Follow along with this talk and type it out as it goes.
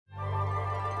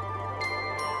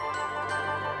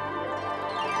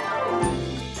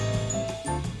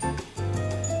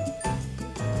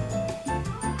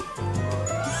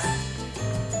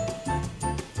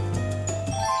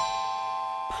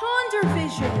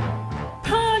PonderVision,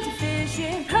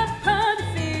 PonderVision,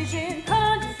 PonderVision,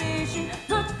 PonderVision,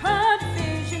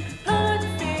 PonderVision,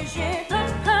 PonderVision,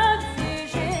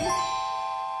 PonderVision,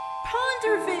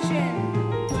 PonderVision.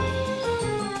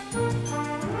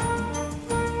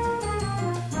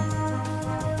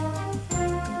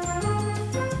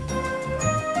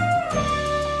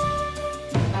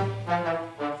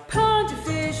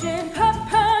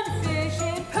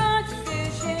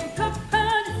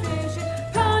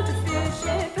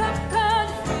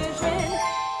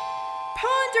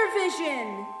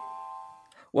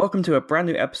 Welcome to a brand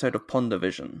new episode of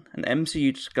PonderVision, an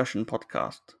MCU discussion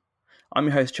podcast. I'm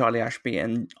your host, Charlie Ashby,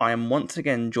 and I am once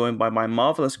again joined by my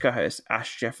marvelous co-host,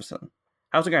 Ash Jefferson.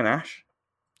 How's it going, Ash?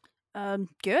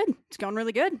 Good. It's going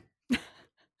really good.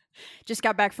 Just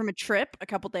got back from a trip a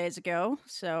couple days ago,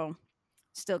 so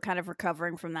still kind of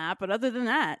recovering from that. But other than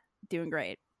that, doing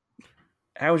great.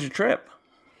 How was your trip?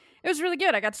 It was really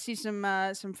good. I got to see some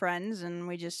friends, and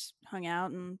we just hung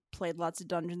out and played lots of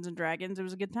Dungeons and Dragons. It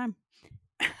was a good time.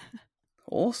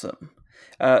 Awesome.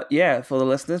 For the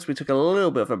listeners, we took a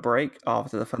little bit of a break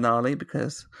after the finale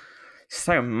because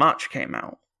so much came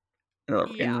out in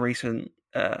the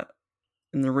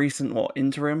recent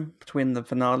interim between the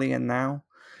finale and now.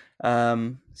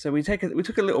 So we took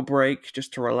a little break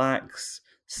just to relax,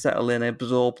 settle in,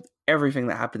 absorb everything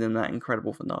that happened in that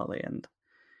incredible finale, and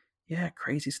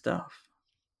crazy stuff.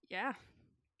 Yeah.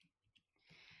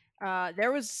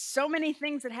 There was so many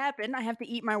things that happened. I have to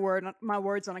eat my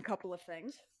words on a couple of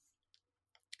things.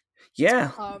 Yeah.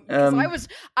 Because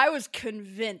I was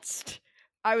convinced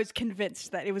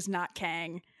that it was not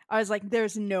Kang. I was like,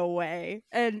 there's no way.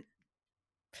 And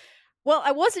well,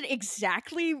 I wasn't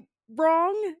exactly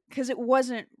wrong because it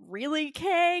wasn't really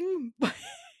Kang. But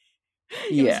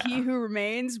it was He Who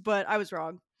Remains, but I was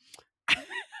wrong.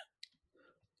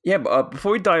 Yeah, but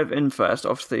before we dive in first,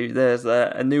 obviously there's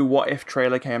a new What If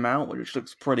trailer came out, which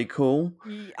looks pretty cool.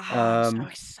 I'm so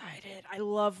excited. I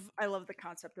love the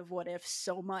concept of What If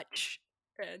so much,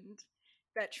 and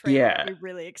that trailer got me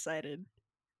really excited.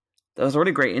 There was a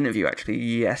really great interview actually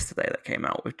yesterday that came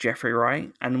out with Jeffrey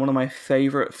Wright, and one of my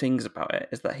favorite things about it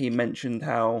is that he mentioned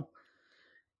how,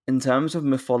 in terms of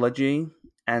mythology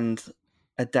and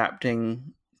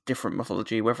adapting different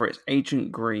mythology, whether it's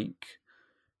ancient Greek,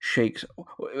 Shakespeare,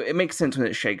 it makes sense when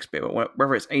it's Shakespeare, but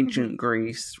whether it's ancient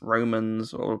Greece,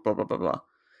 Romans, or blah blah blah blah,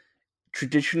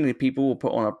 traditionally people will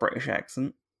put on a British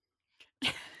accent,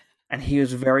 and he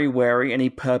was very wary, and he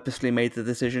purposely made the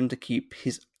decision to keep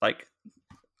his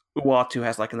Uatu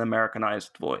has an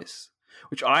Americanized voice,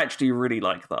 which I actually really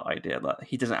like that idea that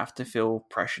he doesn't have to feel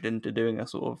pressured into doing a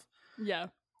sort of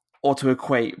or to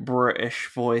equate British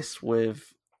voice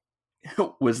with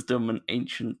wisdom and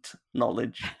ancient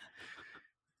knowledge.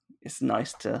 It's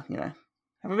nice to,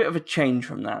 have a bit of a change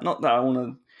from that. Not that I want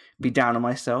to be down on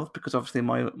myself, because obviously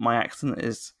my accent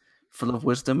is full of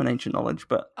wisdom and ancient knowledge,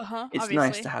 but it's obviously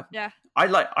nice to have. Yeah.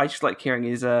 I just like hearing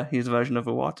his version of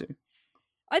Uatu.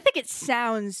 I think it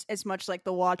sounds as much like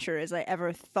the Watcher as I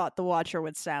ever thought the Watcher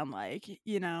would sound like,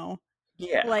 Yeah.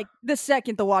 Like, the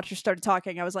second the Watcher started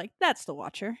talking, I was like, that's the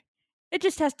Watcher. It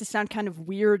just has to sound kind of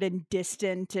weird and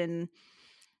distant and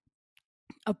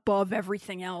above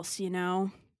everything else,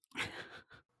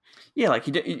 Yeah,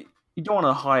 you don't want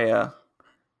to hire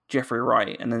Jeffrey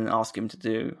Wright and then ask him to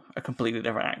do a completely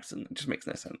different accent. It just makes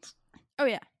no sense. Oh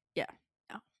yeah.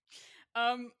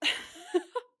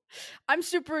 I'm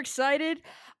super excited,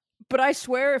 but I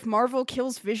swear if Marvel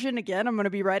kills Vision again, I'm going to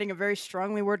be writing a very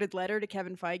strongly worded letter to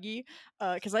Kevin Feige,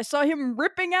 because I saw him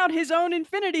ripping out his own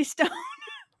Infinity Stone.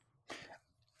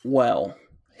 Well,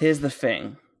 here's the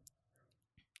thing.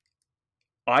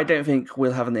 I don't think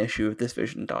we'll have an issue with this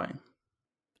Vision dying.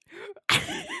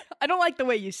 I don't like the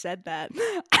way you said that.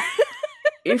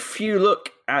 If you look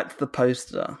at the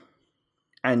poster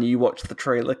and you watch the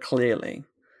trailer clearly,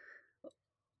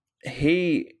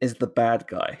 he is the bad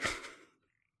guy.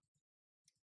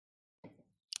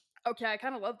 Okay, I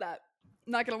kind of love that.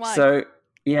 Not gonna lie. So,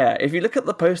 if you look at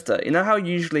the poster, you know how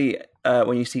usually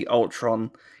when you see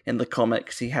Ultron in the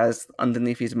comics, he has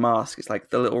underneath his mask, it's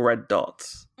like the little red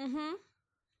dots. Mm-hmm.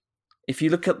 If you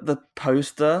look at the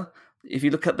poster, if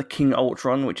you look at the King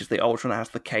Ultron, which is the Ultron that has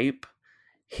the cape,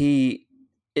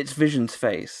 it's Vision's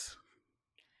face.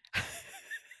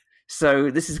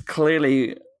 So this is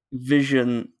clearly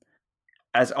Vision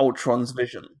as Ultron's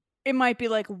Vision. It might be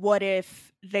like, what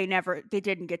if they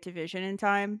didn't get to Vision in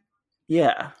time?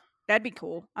 Yeah. That'd be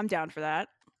cool. I'm down for that.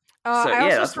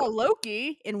 I also saw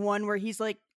Loki in one where he's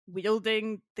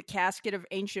wielding the casket of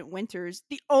ancient winters.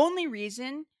 The only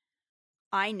reason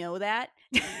I know that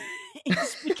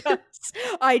is because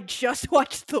I just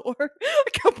watched Thor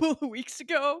a couple of weeks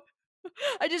ago.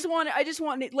 I just want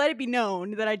to let it be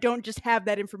known that I don't just have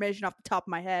that information off the top of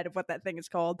my head of what that thing is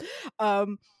called.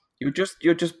 You're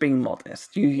just being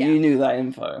modest. You Yeah. you knew that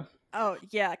info. Oh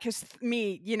yeah, because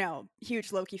me,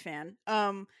 huge Loki fan.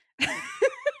 I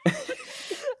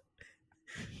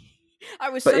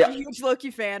was But such yeah. a huge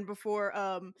Loki fan before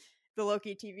the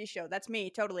Loki TV show. That's me,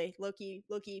 totally. Loki,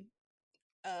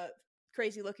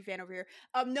 crazy Loki fan over here.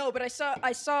 No, but I saw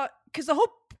because the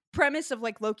whole premise of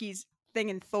like Loki's thing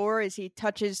in Thor is he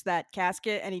touches that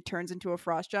casket and he turns into a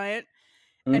frost giant,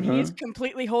 and he's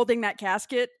completely holding that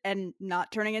casket and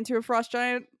not turning into a frost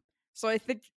giant. So I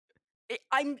think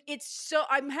I'm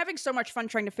having so much fun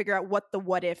trying to figure out what the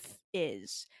what if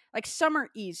is. Like some are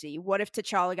easy. What if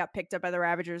T'Challa got picked up by the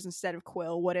Ravagers instead of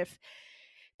Quill? What if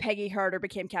Peggy Carter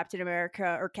became Captain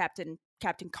America or Captain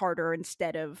Carter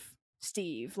instead of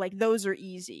Steve? Like those are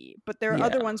easy. But there are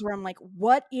other ones where I'm like,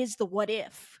 what is the what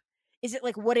if? Is it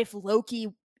like what if Loki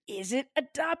isn't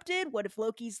adopted? What if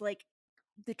Loki's like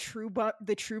the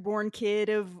trueborn kid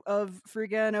of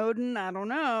Frigga and Odin? I don't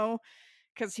know.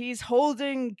 Because he's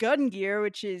holding Gungear,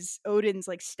 which is Odin's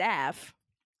like staff,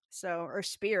 or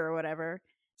spear or whatever.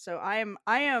 So I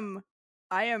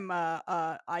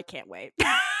can't wait.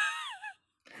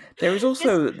 There is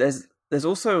also there's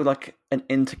also like an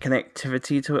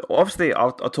interconnectivity to it. Obviously,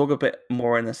 I'll talk a bit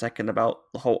more in a second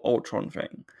about the whole Ultron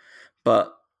thing,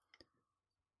 but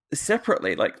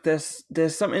separately, like there's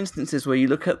some instances where you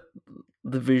look at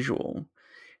the visual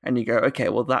and you go, okay,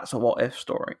 well that's a what if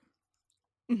story.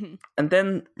 Mm-hmm. And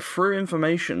then through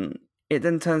information, it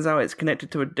then turns out it's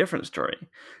connected to a different story,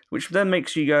 which then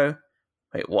makes you go,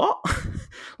 wait, what?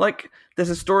 Like, there's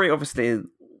a story, obviously,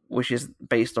 which is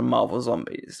based on Marvel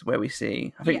Zombies, where we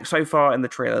see, I think so far in the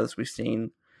trailers, we've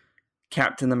seen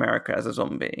Captain America as a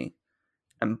zombie,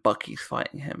 and Bucky's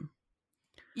fighting him.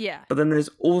 Yeah. But then there's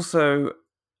also,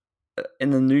 in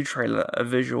the new trailer, a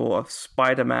visual of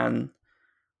Spider-Man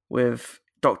with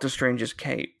Doctor Strange's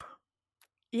cape.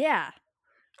 Yeah.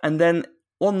 And then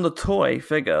on the toy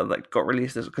figure that got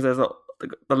released, because there's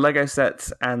the Lego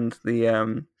sets and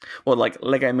the like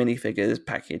Lego minifigures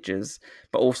packages,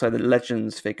 but also the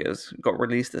Legends figures got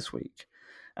released this week.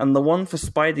 And the one for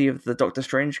Spidey of the Doctor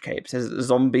Strange cape says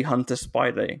Zombie Hunter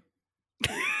Spidey.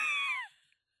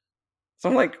 So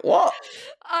I'm like, what?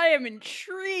 I am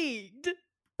intrigued.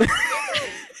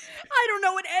 I don't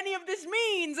know what any of this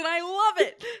means, and I love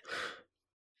it.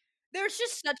 There's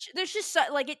just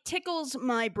like it tickles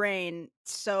my brain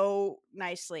so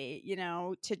nicely,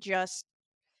 to just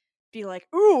be like,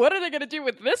 ooh, what are they gonna do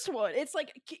with this one? It's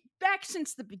like back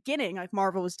since the beginning, like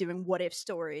Marvel was doing what if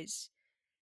stories,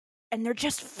 and they're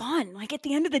just fun. Like at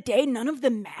the end of the day, none of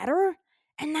them matter,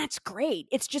 and that's great.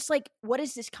 It's just like, what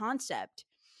is this concept?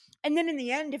 And then in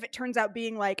the end, if it turns out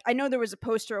being like, I know there was a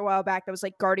poster a while back that was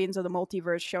like Guardians of the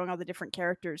Multiverse showing all the different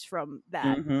characters from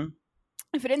that. Mm-hmm.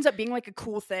 If it ends up being like a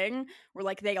cool thing where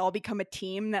like they all become a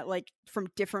team that like from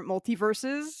different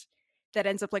multiverses that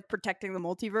ends up like protecting the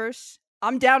multiverse,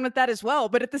 I'm down with that as well.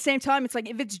 But at the same time, it's like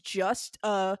if it's just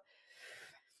a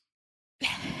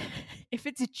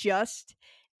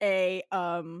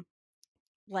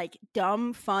like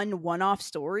dumb fun one-off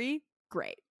story,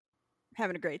 great.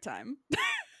 Having a great time.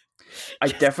 I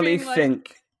definitely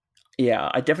think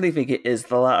it is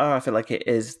the latter. I feel like it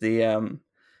is the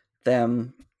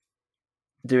them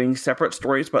doing separate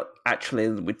stories, but actually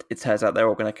it turns out they're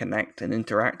all going to connect and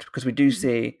interact, because we do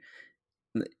see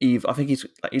Eve. I think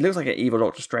he looks like an evil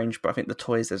Doctor Strange, but I think the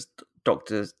toy says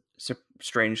Doctor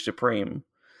Strange Supreme.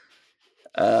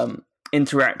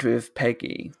 Interact with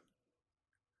Peggy.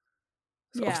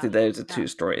 So obviously those are two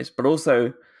stories, but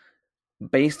also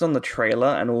based on the trailer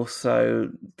and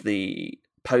also the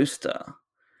poster,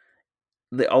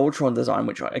 the Ultron design,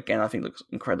 which again I think looks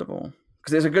incredible,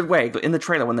 because there's a good way in the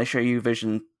trailer when they show you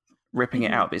Vision ripping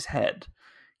it out of his head,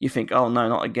 you think, oh no,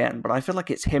 not again. But I feel like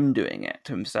it's him doing it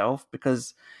to himself,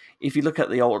 because if you look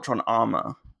at the Ultron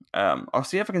armor, I'll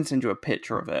see if I can send you a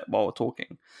picture of it while we're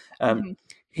talking.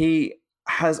 He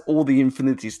has all the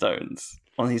Infinity Stones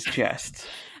on his chest.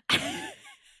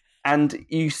 And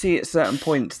you see at certain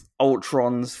points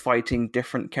Ultrons fighting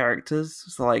different characters.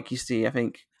 So like you see, I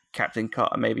think Captain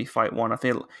Carter maybe fight one. I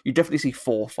feel you definitely see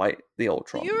 4 fight the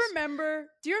Ultrons. Do you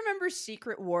remember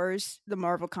Secret Wars, the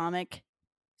Marvel comic?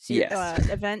 Yes.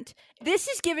 Event? This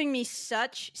is giving me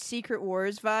such Secret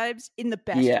Wars vibes in the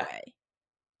best way.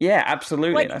 Yeah,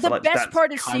 absolutely. Like the best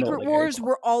part of Secret Wars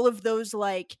were all of those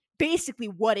like basically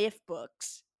what if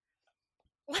books.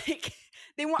 Like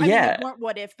they weren't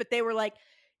what if, but they were like,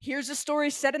 here's a story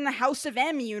set in the House of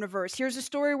M universe. Here's a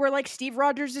story where like Steve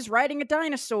Rogers is riding a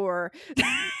dinosaur.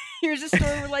 Here's a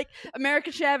story where like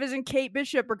America Chavez and Kate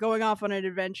Bishop are going off on an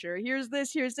adventure. Here's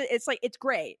this. It's like, it's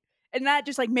great. And that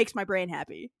just like makes my brain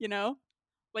happy, you know?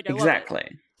 Like, I love it.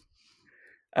 Exactly.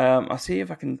 I'll see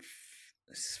if I can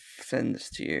send this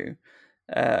to you.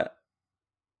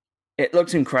 It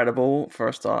looks incredible for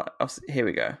a start. Here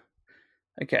we go.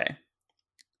 Okay.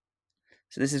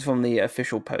 So this is from the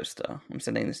official poster. I'm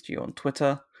sending this to you on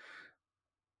Twitter.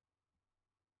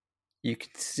 You can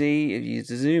see, if you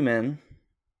zoom in,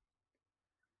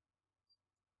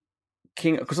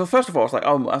 because first of all, I was like,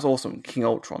 oh, that's awesome, King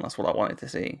Ultron. That's what I wanted to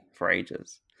see for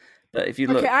ages. But if you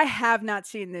look, okay, I have not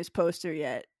seen this poster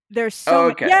yet. There's so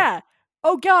many. Yeah.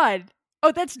 Oh God.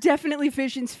 Oh, that's definitely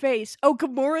Vision's face. Oh,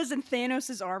 Gamora's and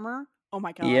Thanos' armor. Oh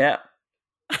my God. Yeah.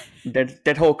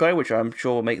 Dead Hawkeye, which I'm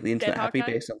sure will make the internet happy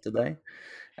based on today.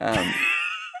 That's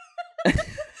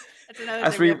another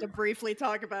thing we have to briefly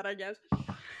talk about, I guess.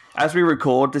 As we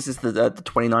record, this is the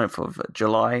 29th of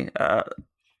July.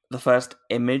 The first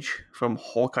image from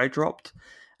Hawkeye dropped,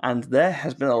 and there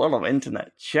has been a lot of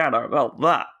internet chatter about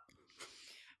that.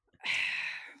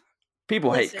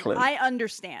 People hate Clint. I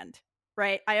understand,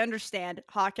 right? I understand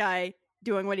Hawkeye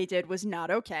doing what he did was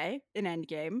not okay in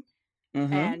Endgame,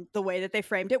 and the way that they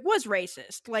framed it was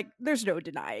racist. Like, there's no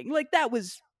denying. Like, that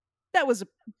was a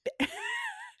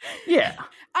yeah.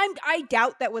 I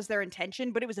doubt that was their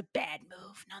intention, but it was a bad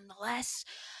move nonetheless.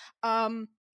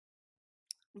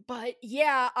 But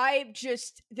yeah,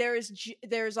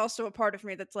 there's also a part of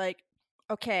me that's like,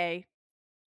 okay,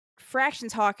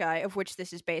 Fraction's Hawkeye, of which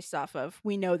this is based off of,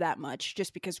 we know that much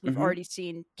just because we've already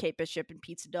seen Kate Bishop and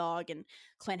Pizza Dog, and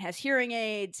Clint has hearing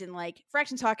aids, and like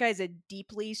Fraction's Hawkeye is a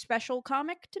deeply special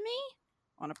comic to me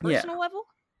on a personal level,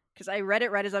 because I read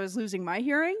it right as I was losing my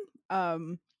hearing.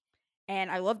 And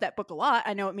I love that book a lot.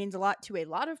 I know it means a lot to a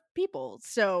lot of people.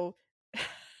 So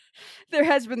there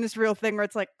has been this real thing where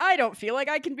it's like, I don't feel like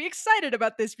I can be excited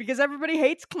about this because everybody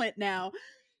hates Clint now.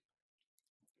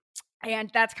 And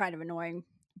that's kind of annoying,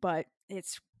 but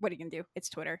it's, what are you going to do? It's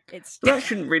Twitter. That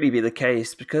shouldn't really be the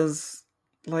case because,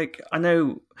 like, I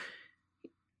know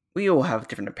we all have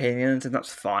different opinions and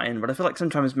that's fine, but I feel like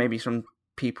sometimes maybe some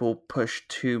people push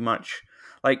too much.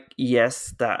 Like,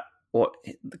 yes, that what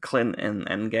Clint in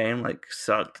Endgame like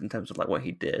sucked in terms of like what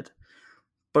he did,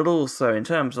 but also in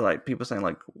terms of like people saying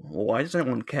like, why does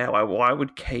anyone care? Why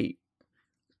would Kate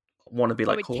want to be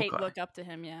like Hawkeye? Kate look up to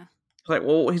him? Yeah, it's like,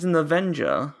 well, he's an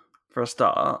Avenger for a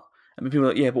start, and people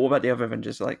are like, yeah, but what about the other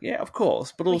Avengers? Like, yeah, of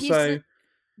course, but also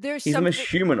he's the most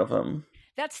human of them.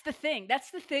 That's the thing.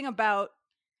 That's the thing about.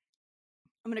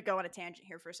 I'm going to go on a tangent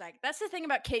here for a second. That's the thing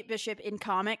about Kate Bishop in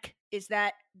comic, is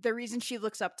that the reason she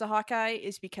looks up to Hawkeye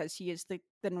is because he is the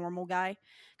normal guy.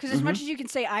 Because as much as you can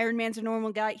say Iron Man's a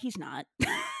normal guy, he's not.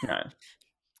 No.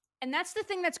 And that's the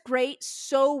thing that's great,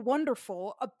 so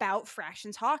wonderful about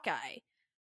Fraction's Hawkeye.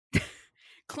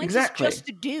 Clint is just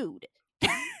a dude.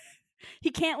 He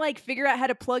can't like figure out how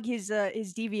to plug his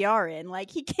DVR in.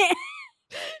 Like, he can't.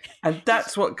 And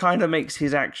that's what kind of makes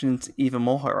his actions even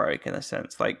more heroic in a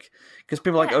sense. Like, because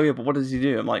people are like, oh yeah, but what does he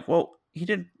do? I'm like, well, he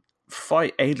did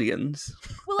fight aliens.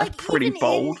 Well, like, that's pretty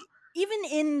bold. Even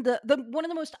in the one of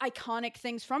the most iconic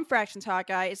things from Fraction's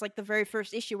Hawkeye is like the very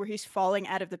first issue where he's falling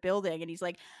out of the building and he's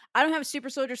like, I don't have a super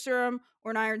soldier serum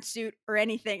or an iron suit or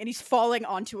anything, and he's falling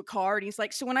onto a car and he's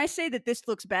like, so when I say that this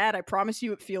looks bad, I promise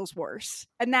you it feels worse.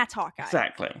 And that's Hawkeye.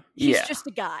 Exactly. He's just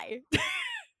a guy.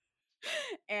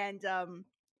 And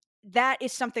that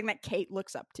is something that Kate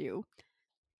looks up to.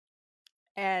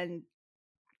 And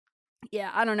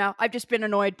yeah, I don't know. I've just been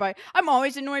I'm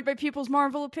always annoyed by people's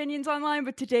Marvel opinions online,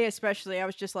 but today especially, I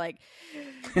was just like...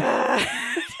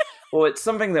 Well, it's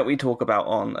something that we talk about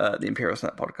on the Imperial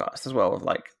Senate podcast as well, with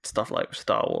like stuff like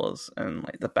Star Wars and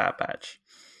like the Bad Batch.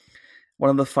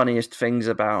 One of the funniest things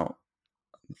about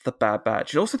the Bad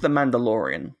Batch, and also the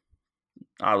Mandalorian,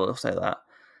 I will say that,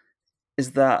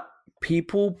 is that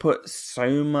people put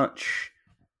so much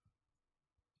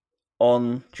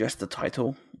on just the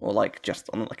title, or like just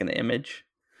on like an image.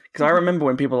 Because I remember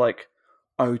when people were like,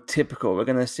 oh, typical, we're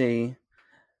gonna see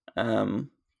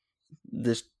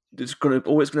this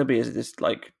always gonna be is this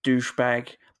like douchebag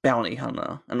bounty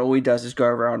hunter, and all he does is go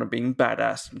around and being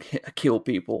badass and kill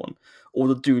people, and all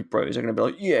the dude bros are gonna be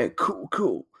like, yeah,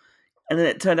 cool. And then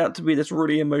it turned out to be this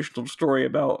really emotional story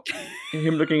about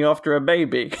him looking after a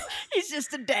baby. He's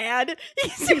just a dad.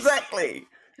 Exactly.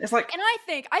 It's like, and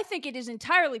I think it is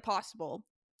entirely possible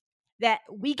that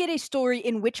we get a story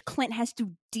in which Clint has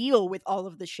to deal with all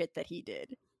of the shit that he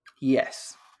did.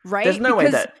 Yes. Right? There's no way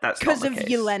that's because not of the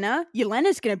case. Yelena.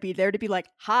 Yelena's going to be there to be like,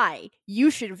 hi,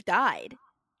 you should have died.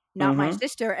 not my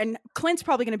sister. And Clint's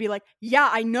probably going to be like, yeah,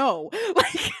 I know.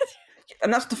 Like,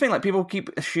 and that's the thing. Like, people keep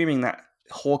assuming that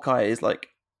Hawkeye is like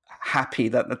happy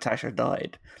that Natasha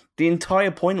died. The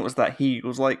entire point was that he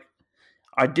was like,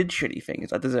 I did shitty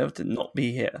things. I deserve to not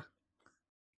be here.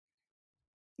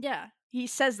 yeah, he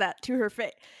says that to her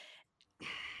face.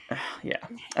 Yeah,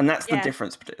 and that's the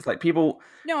difference. It's like people.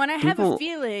 No, and I have a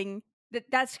feeling that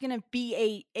that's going to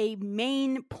be a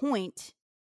main point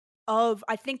of,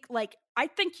 I think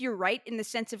you're right in the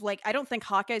sense of, like, I don't think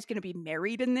Hawkeye's going to be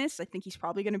married in this. I think he's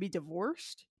probably going to be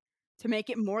divorced to make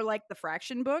it more like the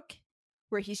Fraction book,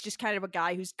 where he's just kind of a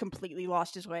guy who's completely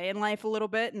lost his way in life a little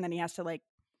bit, and then he has to, like,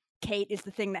 Kate is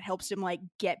the thing that helps him, like,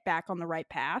 get back on the right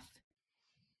path.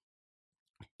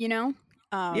 You know?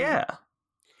 Yeah.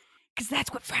 Because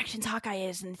that's what Fraction's Hawkeye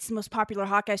is, and it's the most popular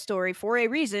Hawkeye story for a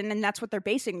reason, and that's what they're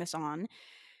basing this on.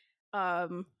 Yeah,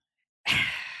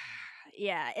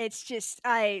 it's just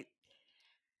I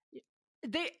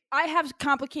have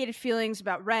complicated feelings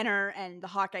about Renner and the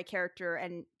Hawkeye character,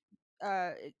 and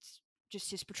it's just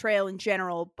his portrayal in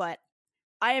general, but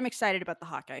I am excited about the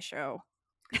Hawkeye show.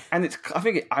 And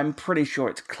I'm pretty sure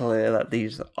it's clear that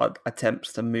these are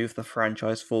attempts to move the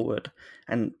franchise forward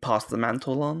and pass the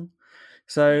mantle on.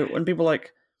 So when people are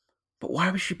like, but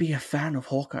why would she be a fan of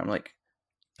Hawkeye? I'm like,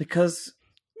 because...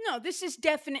 No, this is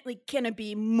definitely going to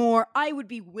be more... I would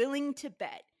be willing to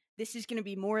bet this is going to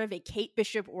be more of a Kate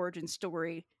Bishop origin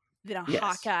story than a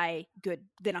Hawkeye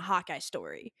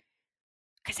story.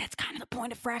 Because that's kind of the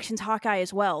point of Fraction's Hawkeye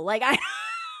as well. Like,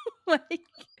 exactly.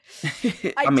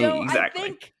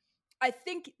 I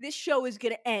think this show is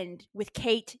going to end with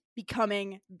Kate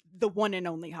becoming the one and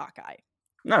only Hawkeye.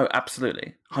 No,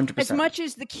 absolutely. 100%. As much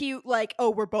as the cute, like, oh,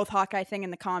 we're both Hawkeye thing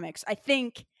in the comics, I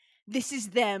think this is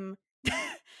them.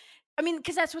 I mean,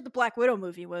 because that's what the Black Widow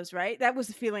movie was, right? That was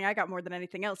the feeling I got more than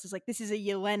anything else. Is like, this is a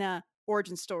Yelena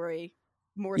origin story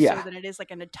more so than it is like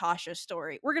a Natasha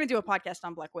story. We're going to do a podcast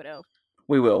on Black Widow.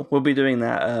 We will. We'll be doing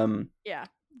that. Yeah.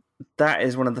 That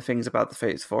is one of the things about the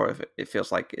Phase 4. It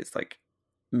feels like it's like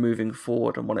moving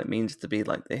forward and what it means to be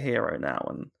like the hero now,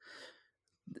 and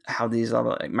how these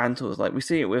other like mantles, like we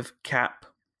see it with Cap.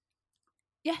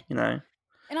 Yeah. You know?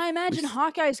 And I imagine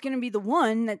Hawkeye is going to be the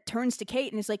one that turns to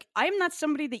Kate and is like, I'm not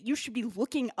somebody that you should be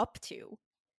looking up to.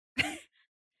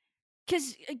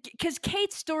 Because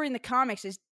Kate's story in the comics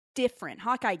is different.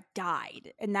 Hawkeye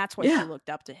died, and that's why she looked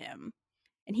up to him.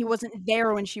 And he wasn't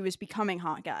there when she was becoming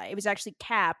Hawkeye. It was actually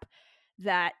Cap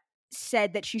that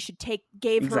said that she should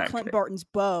gave her Clint Barton's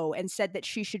bow and said that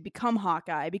she should become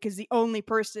Hawkeye, because the only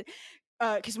person...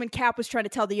 Because when Cap was trying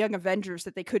to tell the Young Avengers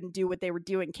that they couldn't do what they were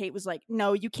doing, Kate was like,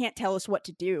 no, you can't tell us what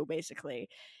to do, basically.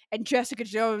 And Jessica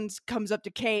Jones comes up to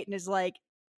Kate and is like,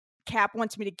 Cap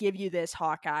wants me to give you this,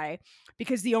 Hawkeye,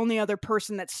 because the only other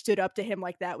person that stood up to him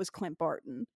like that was Clint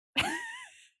Barton.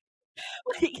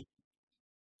 Like,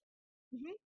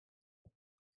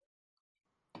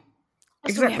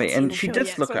 exactly, and she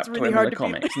does look up to him in the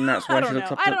comics, and that's why she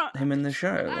looks up to him in the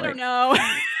show. I don't know.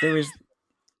 There is...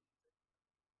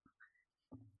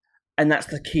 And that's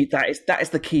the key. That is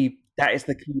the key. That is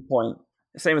the key point.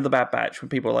 Same with the Bad Batch, when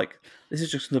people are like, "This is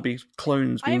just going to be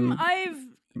clones." I've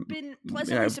been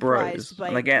pleasantly surprised by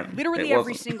literally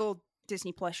every single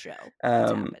Disney Plus show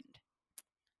that's happened.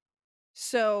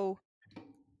 So,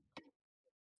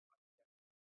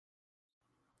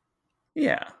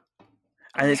 yeah,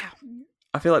 and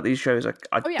I feel like these shows are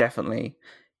definitely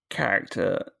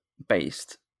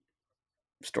character-based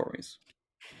stories.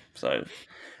 So.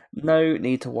 No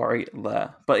need to worry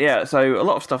there. But yeah, so a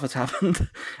lot of stuff has happened.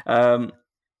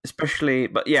 Especially,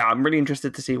 but yeah, I'm really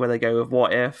interested to see where they go with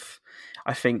What If.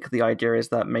 I think the idea is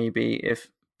that maybe if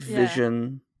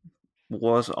Vision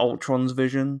was Ultron's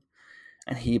vision,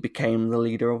 and he became the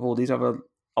leader of all these other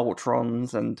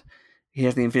Ultrons, and he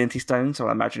has the Infinity Stone, so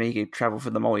I imagine he could travel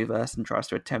through the multiverse and tries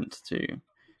to attempt to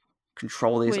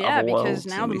control these other worlds. Because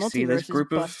now the multiverse is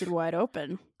busted wide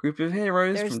open. Group of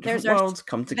heroes from different worlds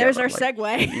come together. There's our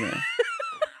segue. You know.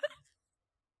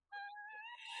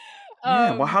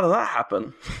 Yeah, well, how did that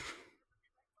happen?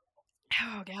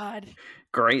 Oh, God.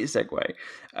 Great segue.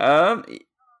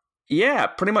 Yeah,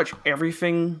 pretty much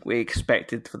everything we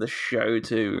expected for the show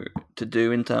to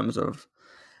do in terms of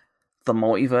the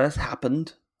multiverse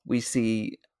happened. We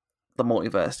see the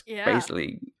multiverse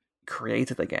basically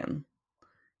created again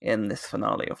in this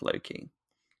finale of Loki.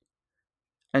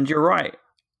 And you're right.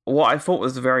 What I thought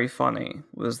was very funny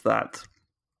was that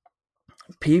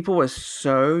people were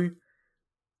so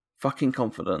fucking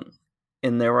confident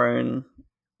in their own,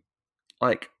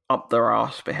 like, up their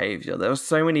ass behavior. There were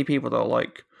so many people that were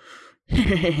like,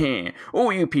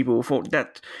 All you people thought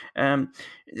that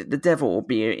the devil will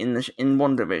be in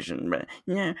WandaVision, but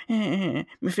no,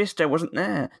 Mephisto wasn't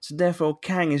there, so therefore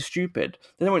Kang is stupid.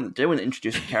 They wouldn't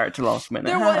introduce a character last minute.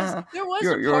 There was a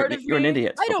part of me. You're an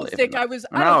idiot. I don't think I was.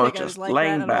 I don't think I was like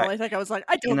that at all. I think I was like,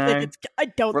 I don't think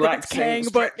it's Kang,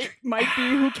 but it might be.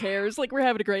 Who cares? Like, we're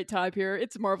having a great time here.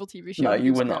 It's a Marvel TV show. No,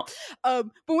 you were not.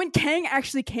 But when Kang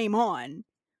actually came on,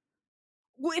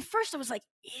 well, at first I was like,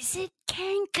 is it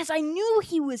Kang? Because I knew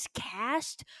he was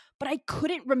cast, but I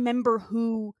couldn't remember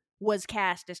who was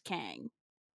cast as Kang.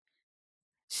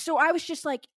 So I was just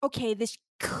like, okay, this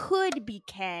could be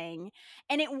Kang.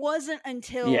 And it wasn't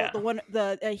until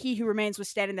the He Who Remains was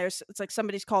standing there. So it's like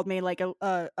somebody's called me like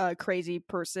a crazy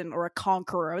person or a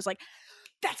conqueror. I was like,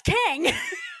 that's Kang.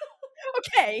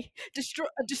 Okay.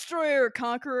 A destroyer or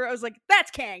conqueror. I was like,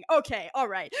 that's Kang. Okay, all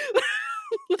right.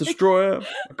 Destroyer,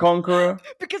 conqueror.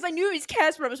 Because I knew he was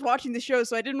cast when I was watching the show,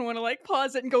 so I didn't want to like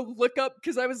pause it and go look up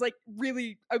because I was like,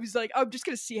 I'm just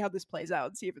gonna see how this plays out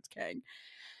and see if it's Kang.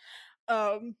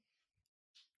 Yeah,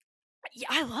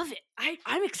 I love it.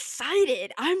 I'm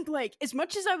excited. I'm like, as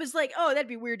much as I was like, oh, that'd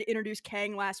be weird to introduce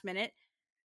Kang last minute,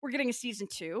 we're getting a season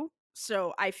 2,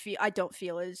 so I don't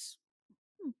feel as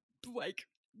like,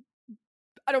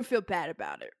 I don't feel bad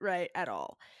about it, right, at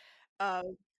all.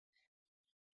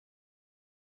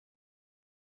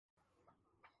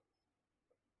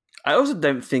 I also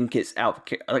don't think it's out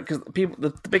because people.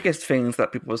 The biggest things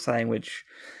that people were saying, which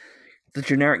the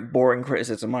generic boring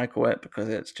criticism I call it because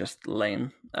it's just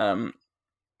lame.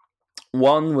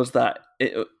 One was that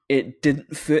it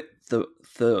didn't fit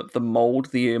the mold,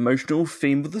 the emotional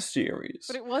theme of the series.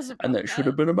 But it wasn't, and that it should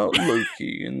have been about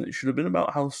Loki, and it should have been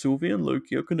about how Sylvie and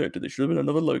Loki are connected. It should have been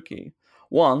another Loki.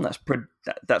 One, that's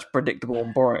predictable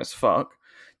and boring as fuck.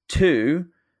 Two,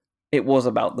 it was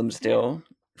about them still.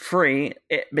 3,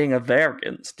 it being a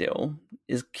variant still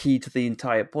is key to the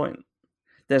entire point.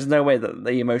 There's no way that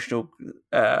the emotional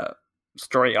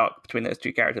story arc between those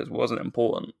two characters wasn't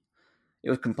important.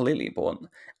 It was completely important.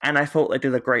 And I thought they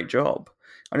did a great job.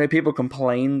 I know people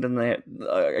complained, and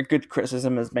a good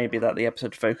criticism is maybe that the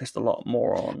episode focused a lot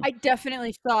more on... I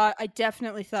definitely thought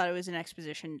it was an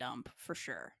exposition dump, for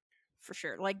sure. For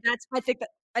sure. Like, I think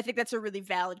that's a really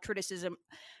valid criticism.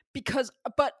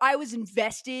 But I was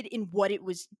invested in what it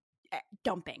was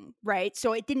dumping, right?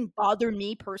 So it didn't bother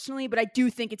me personally, but I do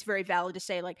think it's very valid to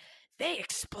say, like, they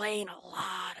explain a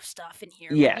lot of stuff in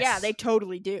here. Yes. Yeah, they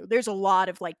totally do. There's a lot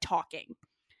of, like, talking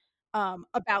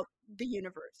about the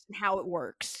universe and how it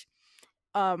works.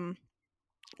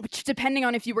 Which, depending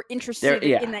on if you were interested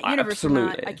in that universe absolutely. Or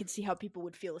not, I could see how people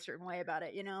would feel a certain way about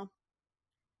it, you know?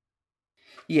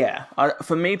 Yeah,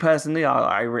 for me personally,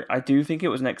 I do think it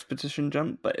was an exposition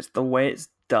jump, but it's the way it's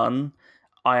done.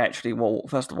 First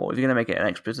of all, if you're going to make it an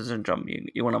exposition jump,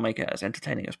 you want to make it as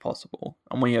entertaining as possible.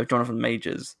 And when you have Jonathan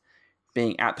Majors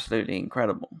being absolutely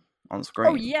incredible on screen.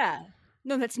 Oh, yeah.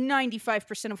 No, that's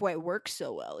 95% of why it works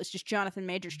so well. It's just Jonathan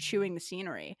Majors chewing the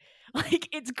scenery. Like,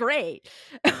 it's great.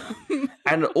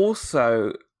 And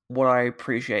also, what I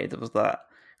appreciated was that,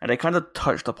 and they kind of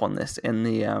touched upon this in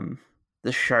the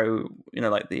show,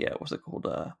 like the what's it called?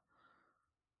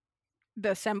 The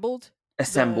Assembled.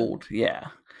 Yeah.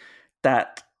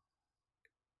 That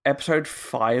episode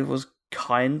 5 was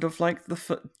kind of like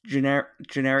the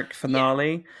generic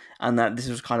finale, and that this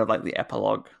was kind of like the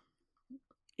epilogue.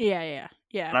 Yeah.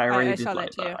 And I really did like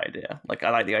that idea. Like,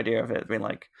 I like the idea of it being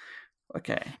like,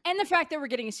 okay. And the fact that we're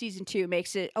getting a season 2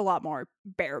 makes it a lot more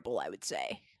bearable, I would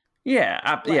say. Yeah,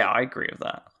 I agree with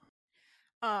that.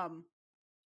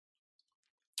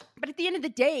 But at the end of the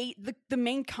day, the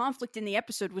main conflict in the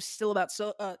episode was still about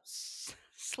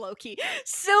Sylvie.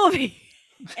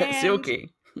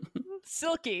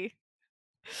 Silky.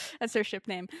 That's her ship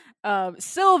name.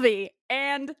 Sylvie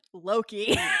and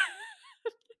Loki.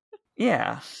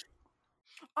 Yeah.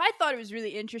 I thought it was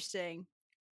really interesting.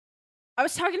 I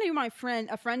was talking to a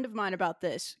friend of mine about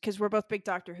this, because we're both big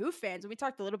Doctor Who fans, and we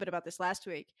talked a little bit about this last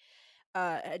week.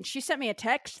 And she sent me a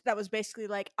text that was basically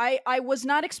like, I was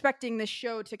not expecting this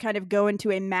show to kind of go into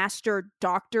a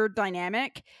master-doctor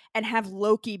dynamic and have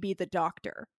Loki be the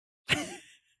doctor.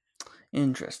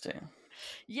 Interesting.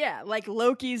 Yeah, like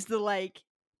Loki is the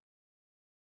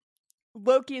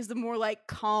more like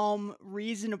calm,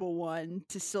 reasonable one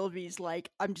to Sylvie's like,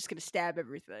 I'm just gonna stab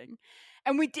everything.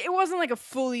 And it wasn't like a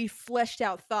fully fleshed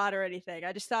out thought or anything.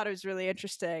 I just thought it was really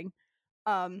interesting.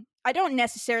 I don't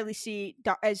necessarily see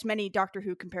as many Doctor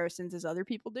Who comparisons as other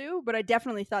people do, but I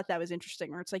definitely thought that was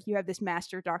interesting, where it's like you have this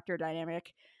master-doctor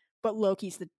dynamic, but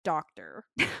Loki's the doctor.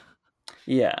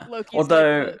 Yeah. Loki's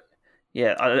Although,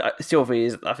 Yeah, Sylvie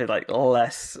is, I feel like,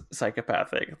 less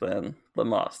psychopathic than the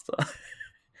Master.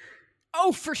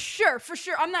 Oh, for sure, for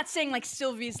sure. I'm not saying like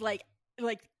Sylvie's like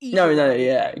No, evil no, or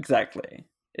yeah, anything. exactly.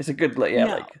 It's a good, like,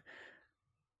 No.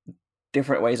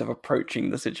 different ways of approaching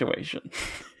the situation.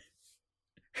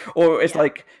 Or it's Yeah.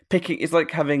 like picking. It's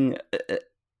like having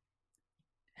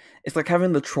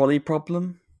the trolley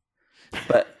problem,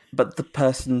 but the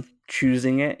person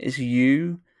choosing it is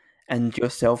you and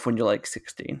yourself when you're like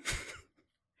 16.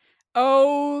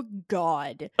 Oh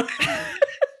God.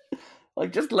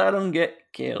 Like, just let them get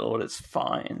killed. It's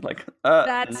fine. Like,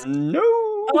 That's no.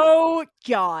 oh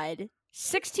God.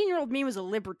 16-year-old me was a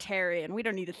libertarian. We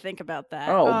don't need to think about that.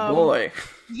 Oh boy,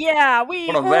 Yeah,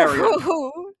 what a variant.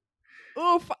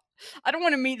 Oof. I don't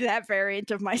want to meet that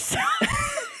variant of myself.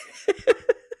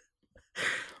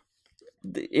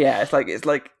 Yeah, it's like because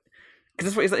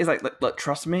that's what it's like. Look,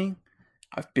 trust me.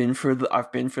 I've been through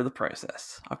the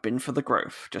process. I've been through the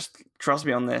growth. Just trust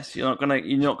me on this. You're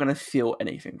not gonna feel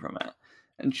anything from it.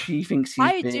 And she thinks he's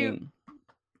I do. being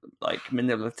like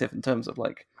manipulative in terms of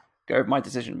like go with my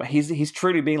decision, but he's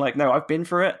truly being like, no, I've been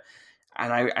through it,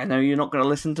 and I know you're not gonna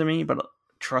listen to me, but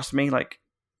trust me, like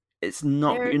it's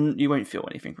not you won't feel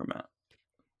anything from it.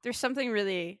 There's something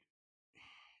really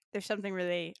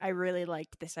I really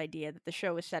liked this idea that the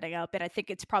show was setting up, and I think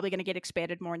it's probably going to get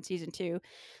expanded more in season 2.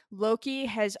 Loki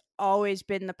has always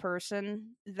been the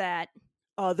person that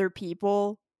other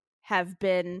people have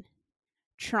been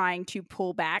trying to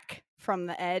pull back from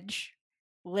the edge,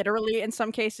 literally in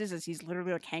some cases, as he's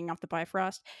literally like hanging off the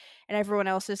Bifrost, and everyone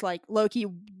else is like, Loki,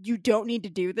 you don't need to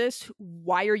do this.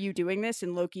 Why are you doing this?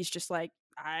 And Loki's just like,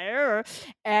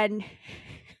 and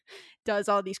does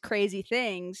all these crazy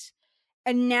things.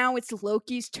 And now it's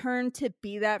Loki's turn to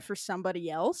be that for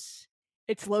somebody else.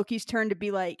 It's Loki's turn to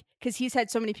be like, because he's had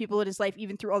so many people in his life,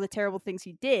 even through all the terrible things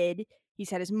he did.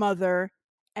 He's had his mother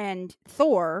and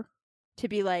Thor to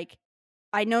be like,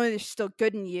 I know there's still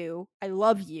good in you. I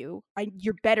love you.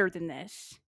 You're better than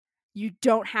this. You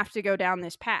don't have to go down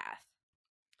this path.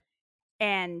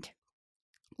 And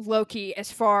Loki,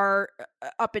 as far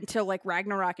up until like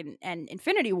Ragnarok and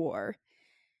Infinity War,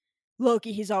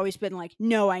 Loki has always been like,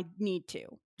 no, I need to.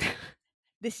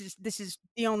 This is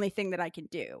the only thing that I can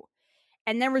do.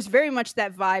 And there was very much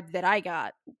that vibe that I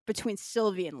got between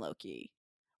Sylvie and Loki,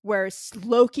 whereas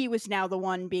Loki was now the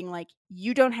one being like,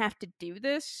 you don't have to do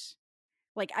this.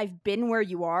 Like, I've been where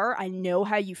you are. I know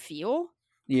how you feel.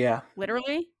 Yeah.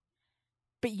 Literally.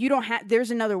 But you don't have, there's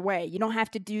another way. You don't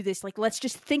have to do this. Like, let's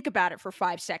just think about it for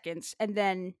 5 seconds. And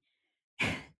then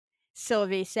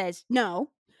Sylvie says,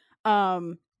 no.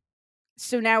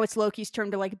 So now it's Loki's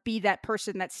turn to like be that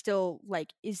person that still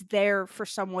like is there for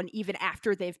someone even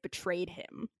after they've betrayed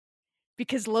him.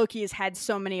 Because Loki has had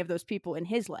so many of those people in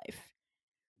his life.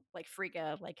 Like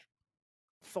Frigga, like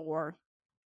Thor.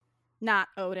 Not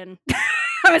Odin.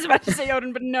 I was about to say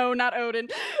Odin, but no, not Odin.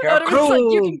 You're Odin cruel, was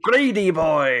like, you can... greedy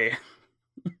boy.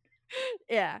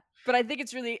 Yeah. But I think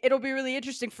it'll be really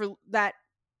interesting for that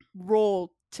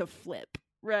role to flip,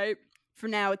 right? For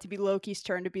now, it to be Loki's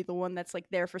turn to be the one that's like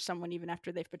there for someone even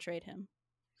after they've betrayed him.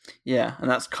 Yeah, and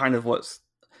that's kind of what's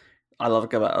I love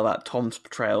about Tom's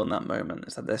portrayal in that moment,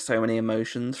 is that there's so many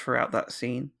emotions throughout that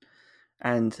scene.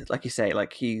 And like you say,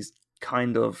 like he's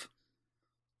kind of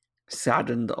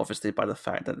saddened, obviously, by the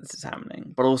fact that this is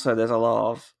happening. But also there's a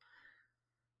lot of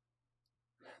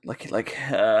what's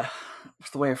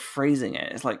the way of phrasing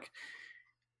it? It's like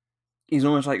he's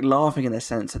almost like laughing in the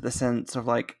sense of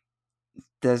like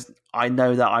I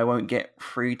know that I won't get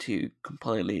free to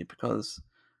completely because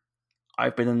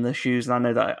I've been in the shoes, and I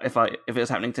know that if it was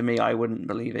happening to me, I wouldn't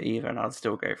believe it either, and I'd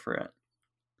still go through it.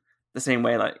 The same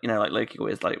way, like Loki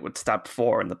always would stab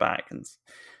Thor in the back, and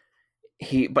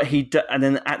and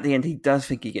then at the end he does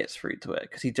think he gets through to it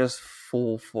because he does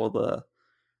fall for the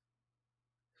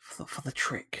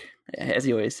trick, as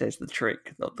he always says, the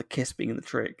trick, the kiss being the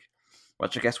trick,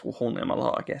 which I guess will haunt him a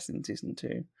lot. I guess in season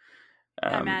 2.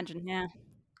 I imagine, yeah.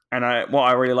 And what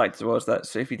I really liked was that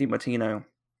Sophie DiMartino,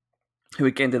 who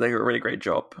again did a really great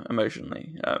job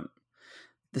emotionally.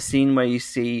 The scene where you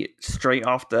see straight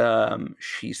after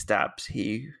she stabs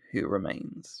He Who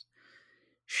Remains,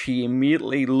 she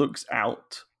immediately looks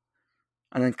out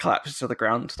and then collapses to the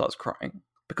ground and starts crying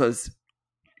because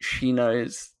she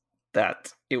knows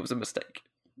that it was a mistake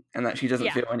and that she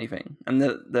doesn't feel anything, and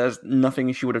there's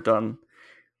nothing she would have done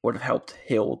would have helped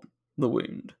heal the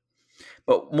wound.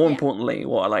 But more importantly,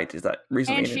 what I liked is that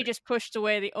recently... And she just pushed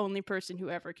away the only person who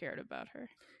ever cared about her.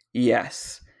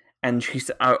 Yes. And she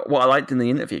said, what I liked in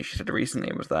the interview she said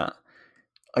recently was that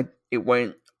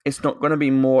it's not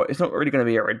really going to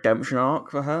be a redemption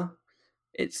arc for her.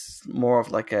 It's more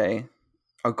of like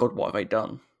oh god, what have I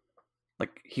done?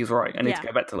 Like, he's right, I need to Yeah.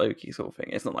 go back to Loki sort of thing.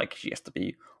 It's not like she has to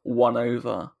be won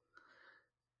over.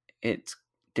 It's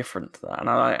different to that, and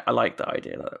I like that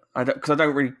idea. That I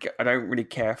don't really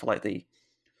care for like the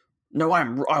no,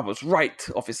 I was right.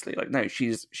 Obviously, like no,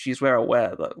 she's well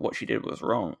aware that what she did was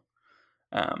wrong.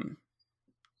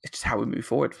 It's just how we move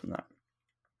forward from that.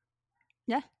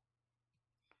 Yeah.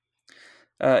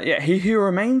 Yeah, He Who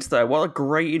Remains, though, what a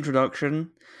great introduction.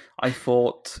 I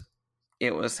thought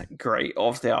it was great.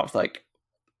 Obviously, I was like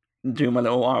doing my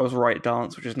little I was right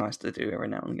dance, which is nice to do every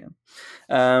now and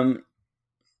again.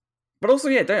 But also,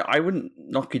 yeah, I wouldn't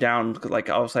knock you down, because like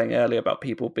I was saying earlier about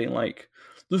people being like,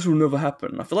 this will never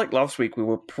happen. I feel like last week we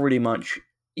were pretty much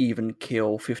even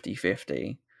kill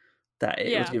 50-50. That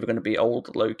it was either going to be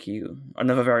old Loki,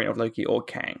 another variant of Loki, or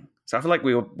Kang. So I feel like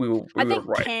we were I think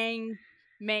right. Kang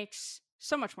makes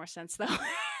so much more sense, though.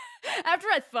 After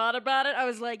I thought about it, I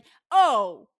was like,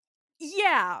 oh,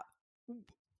 yeah.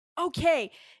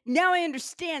 Okay, now I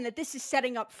understand that this is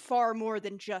setting up far more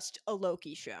than just a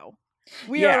Loki show.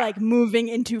 We are like moving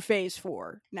into phase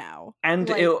 4 now. And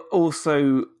like, it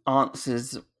also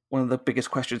answers one of the biggest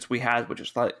questions we had, which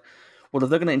is like, well, if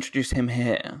they're going to introduce him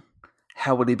here,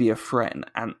 how would he be a threat in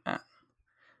Ant-Man?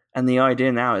 And the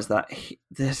idea now is that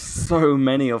there's so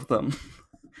many of them.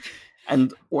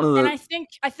 And one of the... And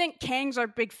I think Kang's our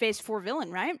big phase 4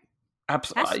 villain, right?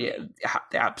 Absolutely, yeah,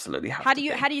 they absolutely have how to do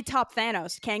you be. How do you top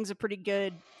Thanos? Kang's a pretty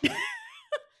good...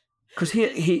 Because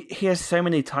he has so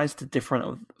many ties to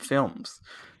different films.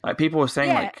 Like, people were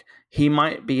saying, like, he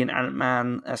might be in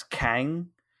Ant-Man as Kang.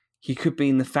 He could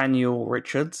be Nathaniel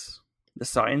Richards, the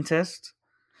scientist.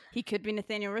 He could be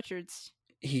Nathaniel Richards.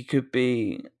 He could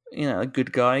be, a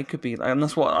good guy. Could be, and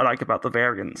that's what I like about the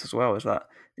variants as well, is that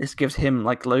this gives him,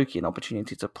 like Loki, an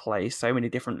opportunity to play so many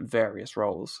different various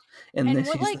roles.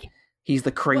 He's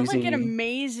the crazy... What, like, an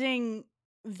amazing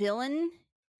villain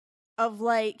of,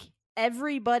 like,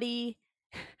 everybody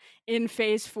in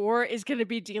phase 4 is going to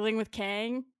be dealing with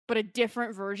Kang, but a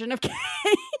different version of Kang.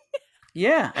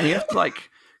 Yeah, and you have to, like,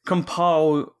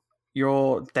 compile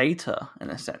your data, in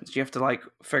a sense. You have to, like,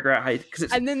 figure out how...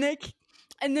 And then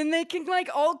they can, like,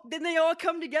 all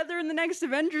come together in the next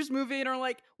Avengers movie and are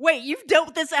like, wait, you've dealt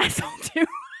with this asshole too?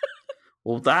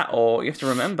 Well, that, or you have to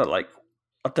remember, like,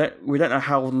 we don't know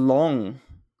how long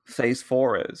phase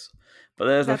 4 is, but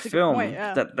there's a film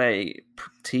that they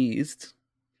teased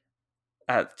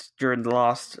during the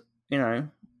last,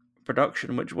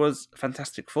 production, which was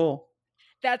Fantastic Four.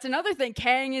 That's another thing.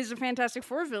 Kang is a Fantastic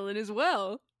Four villain as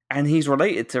well. And he's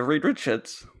related to Reed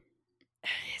Richards.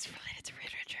 He's related to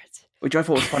Reed Richards. Which I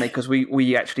thought was funny, because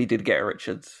we actually did get a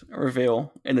Richards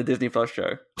reveal in the Disney Plus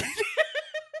show.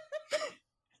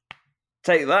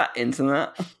 Take that,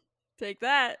 internet. Take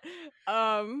that.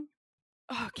 Oh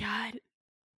god.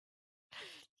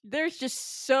 There's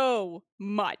just so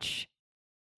much.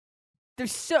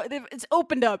 It's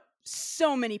opened up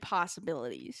so many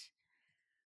possibilities.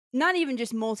 Not even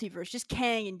just multiverse, just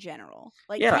Kang in general.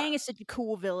 Like, Kang is such a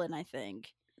cool villain, I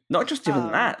think. Not just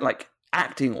even that, like,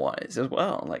 acting-wise as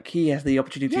well. Like, he has the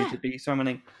opportunity to be so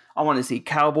many... I want to see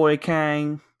Cowboy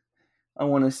Kang. I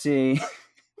want to see...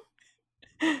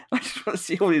 I just want to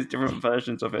see all these different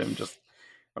versions of him.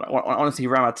 I want to see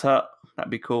Ramatut. That'd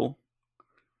be cool.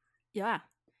 Yeah.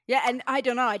 Yeah, and I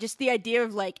don't know. The idea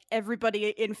of, like, everybody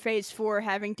in phase 4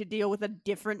 having to deal with a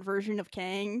different version of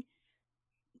Kang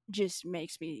just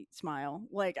makes me smile.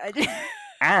 Like,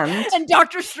 and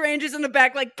Doctor Strange is in the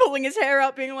back, like, pulling his hair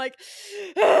out, being like,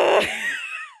 how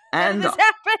did this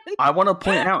happen? I want to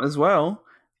point out as well,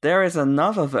 there is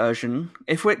another version.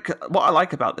 What I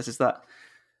like about this is that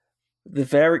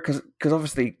because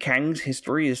obviously Kang's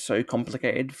history is so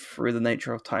complicated through the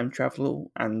nature of time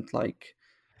travel and, like,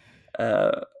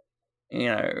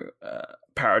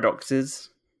 paradoxes.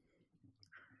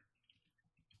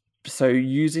 So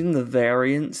using the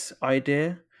variance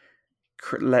idea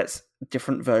lets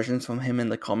different versions from him in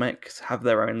the comics have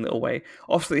their own little way.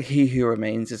 Obviously, He Who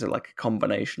Remains is like a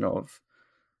combination of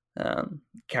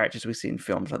characters we see in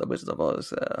films like The Wizard of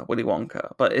Oz, Willy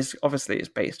Wonka, but it's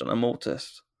based on a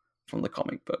Mortis from the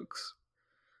comic books.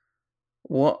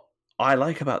 What I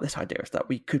like about this idea is that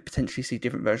we could potentially see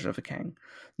different versions of Kang,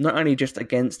 not only just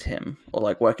against him or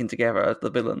like working together as the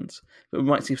villains, but we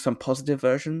might see some positive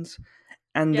versions.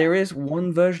 And there is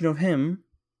one version of him,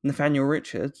 Nathaniel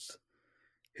Richards,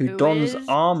 who dons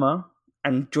armor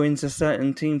and joins a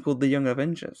certain team called the Young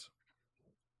Avengers.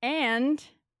 And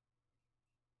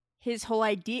his whole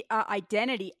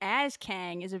identity as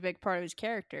Kang is a big part of his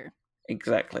character.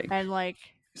 Exactly. And, like...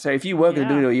 So if you were going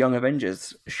to do a Young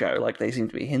Avengers show, like they seem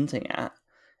to be hinting at,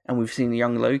 and we've seen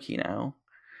young Loki now,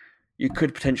 you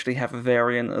could potentially have a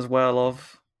variant as well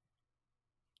of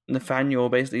Nathaniel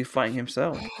basically fighting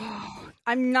himself.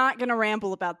 I'm not gonna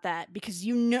ramble about that because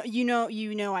you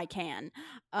know I can.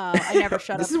 I never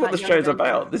shut up. This is what the about young show's adults.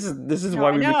 about. This is No, why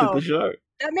I we did the know. show.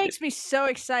 That makes me so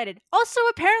excited. Also,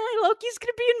 apparently Loki's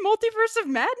gonna be in Multiverse of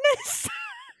Madness.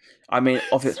 I mean,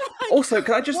 obviously. So, like, Also,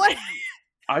 can I just? what?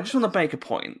 I just want to make a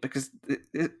point because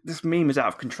this meme is out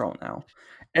of control now.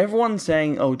 Everyone's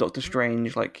saying, "Oh, Doctor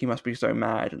Strange, like he must be so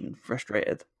mad and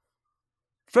frustrated."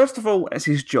 First of all, it's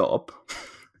his job.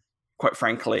 Quite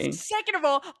frankly. Second of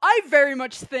all, I very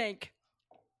much think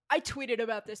I tweeted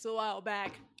about this a while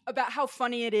back about how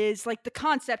funny it is, like the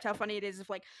concept, how funny it is of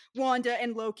like Wanda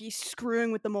and Loki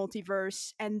screwing with the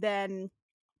multiverse, and then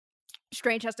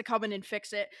Strange has to come in and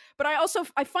fix it. But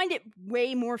I find it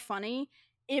way more funny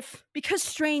if, because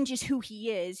Strange is who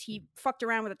he fucked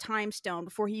around with a time stone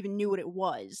before he even knew what it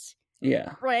was.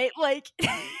 Yeah. Right? Like,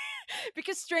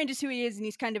 because Strange is who he is and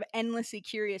he's kind of endlessly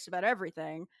curious about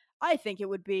everything, I think it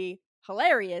would be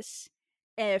hilarious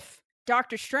if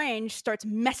Doctor Strange starts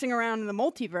messing around in the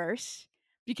multiverse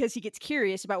because he gets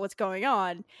curious about what's going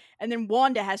on, and then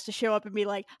Wanda has to show up and be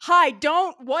like, "Hi,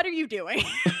 what are you doing?"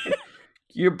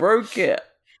 You broke it.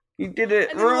 You did it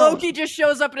and then wrong. Loki just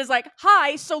shows up and is like,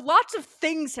 "Hi, so lots of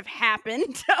things have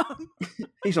happened."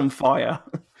 He's on fire.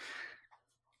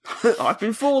 I've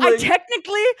been falling.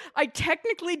 I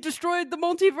technically destroyed the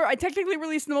multiverse. I technically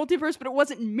released the multiverse, but it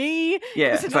wasn't me. Yeah,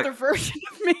 it was another version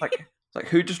of me. Like,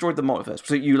 who destroyed the multiverse?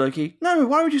 Was it you, Loki? No,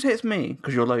 why would you say it's me?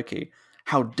 Because you're Loki.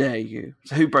 How dare you?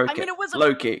 So who broke it? It was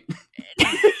Loki.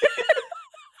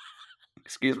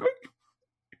 Excuse me?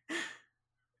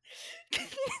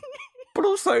 But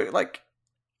also, like,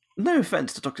 no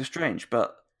offense to Doctor Strange,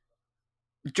 but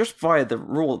just via the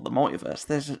rule of the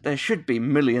multiverse, there should be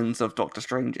millions of Doctor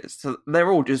Stranges. So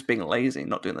they're all just being lazy,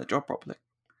 not doing their job properly.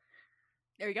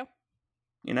 There you go.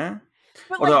 You know?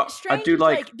 But Although, like, Strange, I do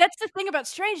like that's the thing about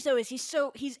Strange though, is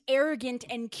he's arrogant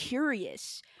and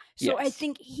curious. So I Yes.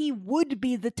 think he would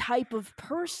be the type of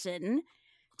person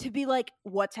to be like,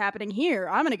 what's happening here?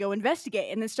 I'm gonna go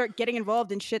investigate, and then start getting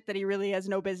involved in shit that he really has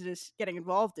no business getting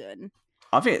involved in.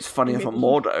 I think it's funny for Maybe-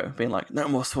 Mordo being like, no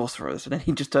more sorcerers, and then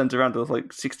he just turns around to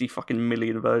like 60 fucking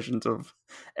million versions of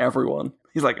everyone.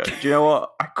 He's like, do you know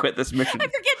what? I quit this mission. I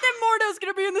forget that Mordo's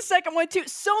gonna be in the second one too.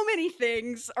 So many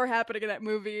things are happening in that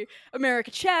movie.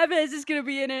 America Chavez is gonna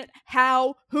be in it.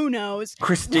 How? Who knows?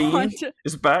 Christine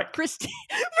is back. Christine.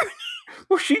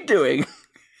 What's she doing?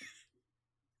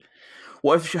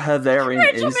 What if her variant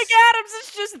Rachel is... McAdams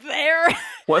is just there.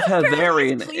 What if her Apparently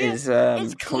variant Clea- is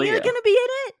Is Clea gonna be in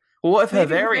it? Well, what if her Maybe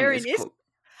her variant variant is...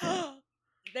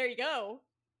 There you go.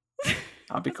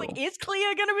 That'd be It's cool. like, is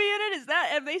Clea gonna be in it? Is that,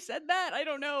 have they said that? I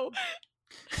don't know.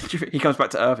 He comes back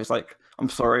to Earth, he's like, I'm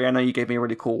sorry, I know you gave me a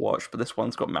really cool watch, but this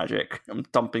one's got magic. I'm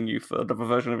dumping you for another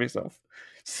version of yourself.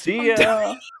 See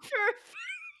ya!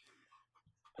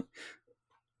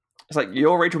 It's like,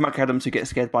 you're Rachel McAdams who gets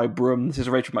scared by a broom. This is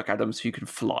Rachel McAdams who can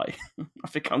fly. I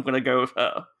think I'm going to go with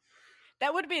her.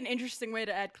 That would be an interesting way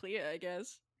to add Clea, I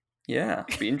guess. Yeah.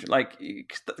 Like,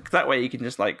 that way you can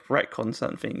just, like, retcon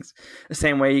certain things. The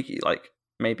same way, you, like,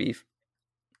 maybe...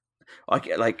 I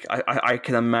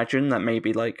can imagine that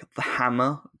maybe, like, the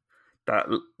hammer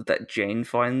that Jane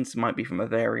finds might be from a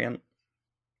variant.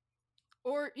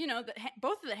 Or, you know,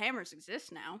 both of the hammers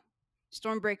exist now.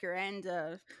 Stormbreaker and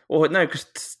Well, no, because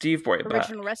Steve brought it back.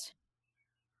 original recipe.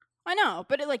 I know,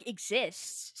 but it like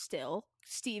exists still.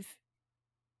 Steve,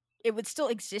 it would still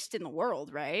exist in the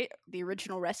world, right? The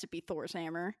original recipe Thor's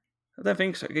hammer. I don't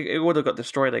think so. It would have got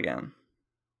destroyed again.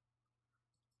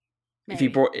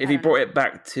 Maybe. If he brought it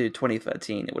back to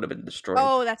 2013, it would have been destroyed.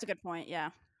 Oh, that's a good point. Yeah,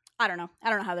 I don't know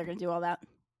how they're gonna do all that.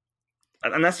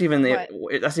 And that's even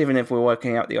if we're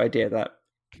working out the idea that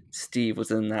Steve was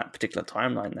in that particular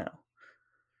timeline now.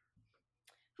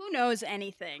 Who knows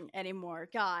anything anymore?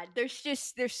 God, there's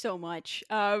so much.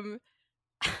 I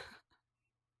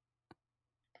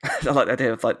like the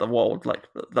idea of like the world, like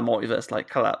the multiverse, like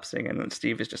collapsing, and then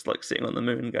Steve is just like sitting on the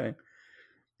moon, going,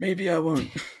 "Maybe I won't."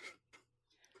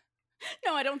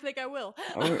 No, I don't think I will.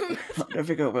 I don't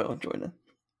think I will join it.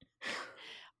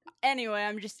 Anyway,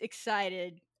 I'm just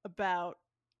excited about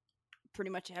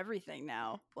pretty much everything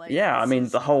now. Like, yeah, I mean,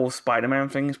 the whole Spider-Man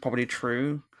thing is probably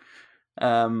true.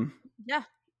 Yeah.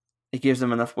 It gives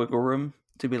them enough wiggle room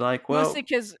to be like, well... Mostly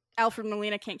because Alfred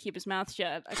Molina can't keep his mouth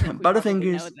shut. I think we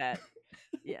Butterfingers. know that.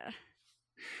 Yeah.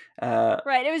 Uh,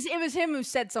 Right, it was him who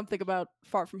said something about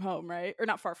Far From Home, right? Or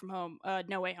not Far From Home,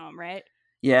 No Way Home, right?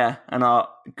 yeah, and our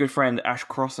good friend Ash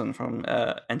Crossan from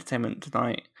Entertainment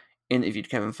Tonight interviewed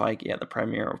Kevin Feige at the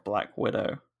premiere of Black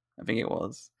Widow, I think it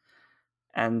was.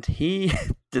 and he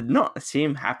did not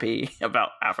seem happy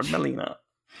about Alfred Molina.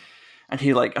 And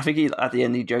he I think he at the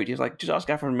end he joked, he was like, "Just ask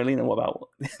Alfred Molina what about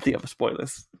the other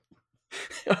spoilers."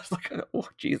 I was like, "Oh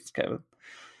Jesus, Kevin."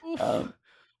 Oof.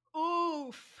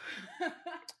 Oof.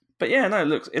 But yeah, no,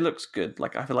 it looks good.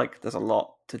 Like I feel like there's a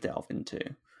lot to delve into,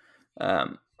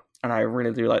 and I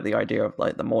really do like the idea of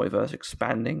like the multiverse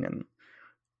expanding and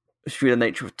through the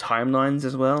nature of timelines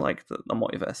as well. Like the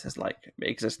multiverse has like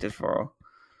existed for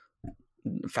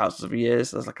thousands of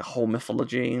years. There's like a whole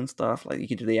mythology and stuff. Like you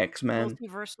could do the X-Men.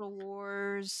 Multiversal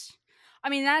wars. I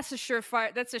mean, that's a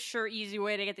surefire. That's a sure, easy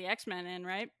way to get the X-Men in,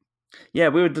 right? Yeah,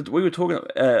 we were talking.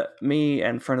 Me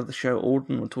and friend of the show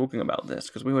Alden were talking about this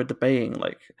because we were debating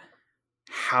like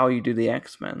how you do the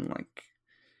X-Men. Like,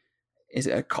 is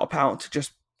it a cop out to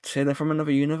just say they're from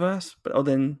another universe? But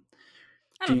then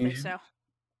I don't think so.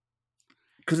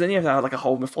 Because then you have to have like a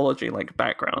whole mythology, like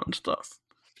background and stuff.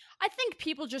 I think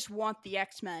people just want the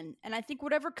X-Men, and I think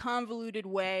whatever convoluted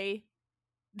way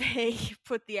they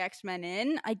put the X-Men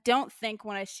in, I don't think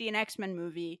when I see an X-Men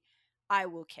movie, I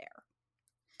will care.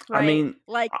 Right? I mean,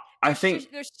 like I think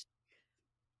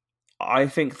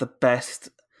the best.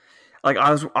 Like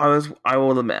I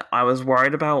will admit, I was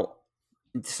worried about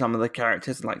some of the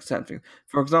characters and like certain things.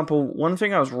 For example, one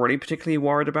thing I was really particularly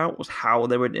worried about was how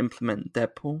they would implement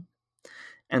Deadpool.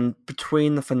 And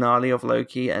between the finale of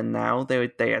Loki and now, they I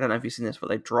don't know if you've seen this, but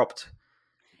they dropped.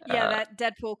 Yeah, that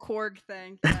Deadpool Korg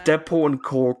thing. Yeah. Deadpool and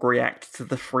Korg react to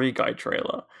the Free Guy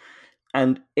trailer,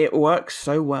 and it works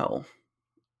so well.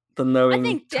 I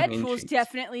think Deadpool's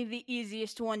definitely the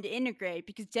easiest one to integrate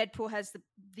because Deadpool has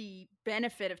the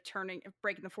benefit of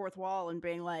breaking the fourth wall and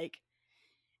being like,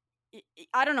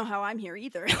 I don't know how I'm here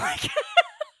either. Like,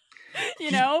 you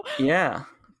know? Yeah.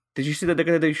 Did you see that they're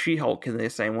going to do She-Hulk in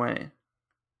the same way?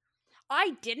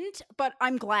 I didn't, but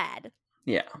I'm glad.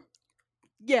 Yeah.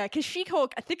 Yeah, because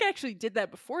She-Hulk, I think, actually did that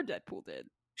before Deadpool did.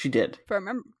 She did. If I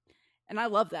remember. And I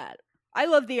love that. I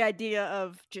love the idea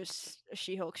of just a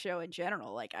She-Hulk show in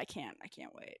general. Like, I can't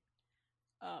wait.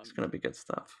 It's gonna be good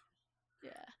stuff.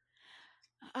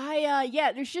 Yeah.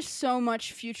 Yeah, there's just so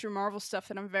much future Marvel stuff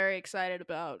that I'm very excited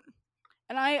about.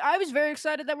 And I was very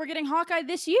excited that we're getting Hawkeye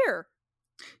this year.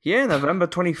 Yeah, November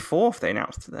 24th they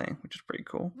announced today, which is pretty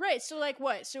cool. Right, so like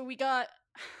what? So we get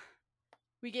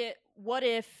What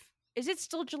If. Is it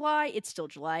still July? It's still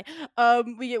July.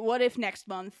 We get What If next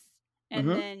month, and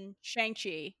then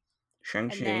Shang-Chi.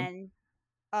 And then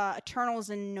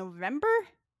Eternals in November?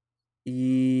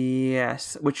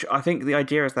 Yes, which I think the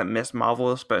idea is that Miss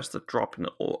Marvel is supposed to drop in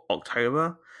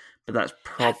October, but that's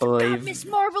probably... I forgot Miss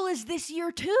Marvel is this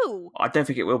year too! I don't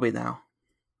think it will be now.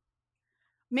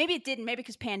 Maybe it didn't, maybe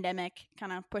because pandemic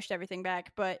kind of pushed everything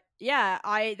back, but yeah,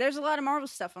 there's a lot of Marvel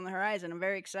stuff on the horizon. I'm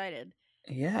very excited.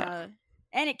 Yeah.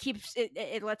 And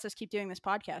it lets us keep doing this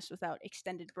podcast without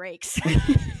extended breaks.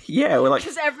 Yeah, we're like,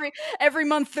 because every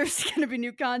month there's going to be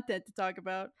new content to talk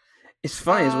about. It's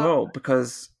funny as well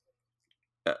because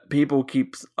people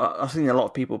keep. I've seen a lot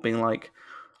of people being like,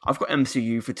 "I've got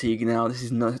MCU fatigue now. This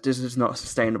is not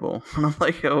sustainable." And I'm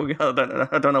like, "Oh God,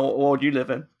 I don't know what world you live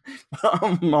in."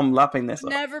 I'm lapping this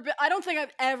up. I don't think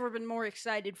I've ever been more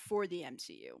excited for the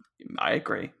MCU. I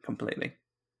agree completely.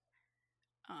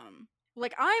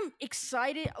 Like, I'm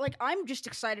excited. Like, I'm just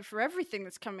excited for everything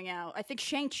that's coming out. I think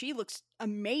Shang-Chi looks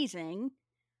amazing.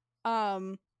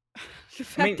 The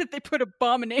fact that they put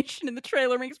Abomination in the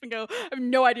trailer makes me go, I have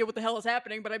no idea what the hell is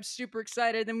happening, but I'm super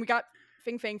excited. And we got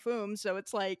Fing Fang Foom, so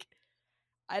it's like,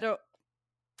 I don't...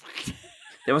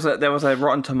 There was a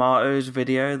Rotten Tomatoes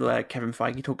video where Kevin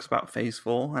Feige talks about Phase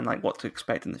 4 and like what to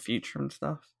expect in the future and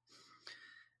stuff.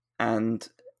 And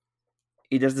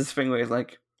he does this thing where he's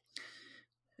like,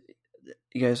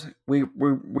 he goes, we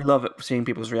love it seeing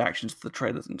people's reactions to the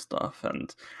trailers and stuff.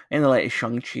 And in the latest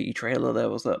Shang-Chi trailer, there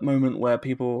was that moment where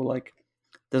people were like,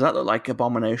 does that look like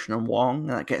Abomination and Wong?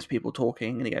 And that gets people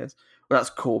talking. And he goes, well, that's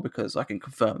cool because I can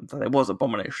confirm that it was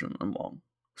Abomination and Wong.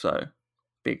 So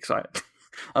be excited.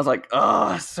 I was like,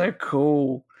 oh, so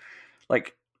cool.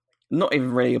 Like, not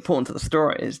even really important to the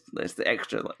story. It's the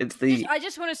extra. It's the. I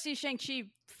just want to see Shang-Chi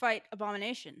fight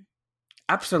Abomination.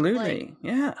 Absolutely,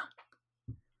 yeah.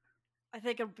 I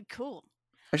think it'd be cool.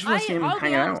 I just want to see him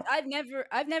hang out. I've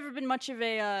never been much of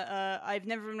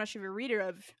a reader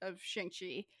of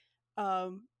Shang-Chi.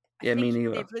 Yeah, me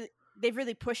neither. They've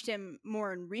really pushed him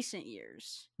more in recent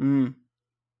years. When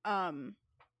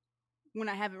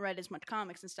I haven't read as much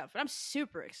comics and stuff, but I'm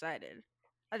super excited.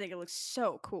 I think it looks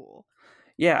so cool.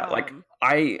 Yeah, like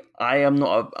I am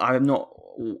not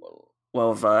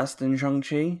well versed in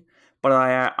Shang-Chi, but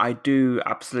I do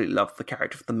absolutely love the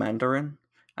character of the Mandarin.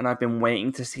 and I've been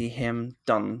waiting to see him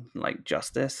done like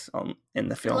justice in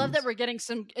the I films. love that we're getting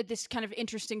this kind of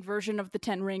interesting version of the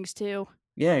Ten Rings too.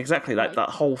 Yeah, exactly. Like- That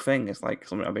whole thing is like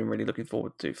something I've been really looking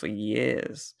forward to for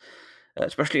years.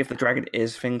 Especially if the dragon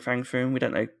is Fin Fang Foom. We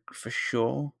don't know for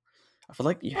sure. I feel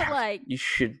like you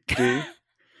should do.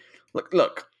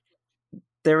 Look.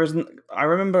 There isn't. I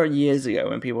remember years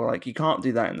ago when people were like, "You can't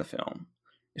do that in the film.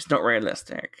 It's not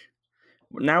realistic."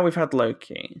 Now we've had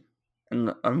Loki and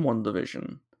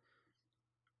WandaVision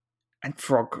and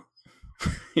Frog.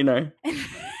 You know,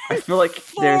 I feel like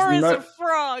there's no a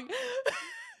frog.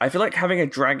 I feel like having a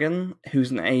dragon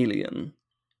who's an alien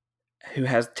who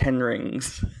has 10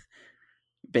 rings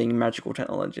being magical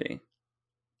technology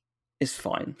is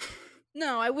fine.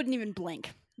 No, I wouldn't even blink.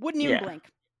 Wouldn't even blink.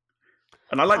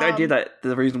 And I like the idea that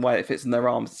the reason why it fits in their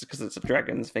arms is because it's a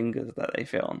dragon's fingers that they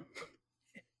fit on.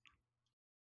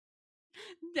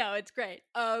 No, it's great.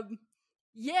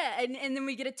 Yeah, and then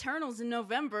we get Eternals in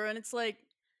November, and it's like,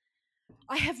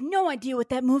 I have no idea what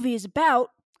that movie is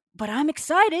about, but I'm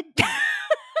excited.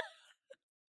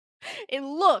 It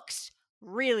looks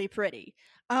really pretty.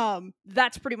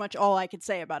 That's pretty much all I could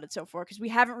say about it so far, because we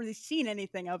haven't really seen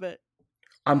anything of it.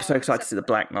 I'm so excited to see the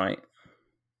Black Knight.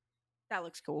 That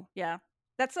looks cool, yeah.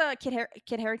 That's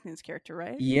Kit Harington's character,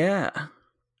 right? Yeah.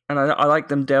 And I like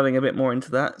them delving a bit more into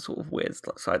that sort of weird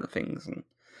side of things.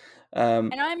 And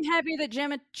I'm happy that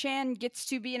Gemma Chan gets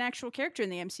to be an actual character in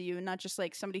the MCU and not just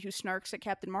like somebody who snarks at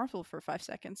Captain Marvel for 5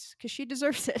 seconds, because she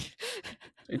deserves it.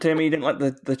 You tell me you didn't like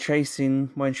the chase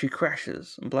scene when she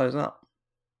crashes and blows up?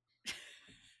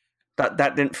 That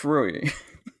didn't throw you?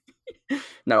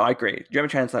 No, I agree. Gemma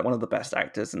Chan's like one of the best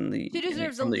actors in the She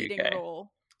deserves a leading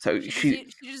role. So she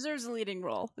deserves a leading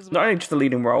role. Not only just a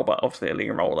leading role, but obviously a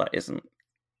leading role that isn't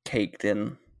caked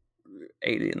in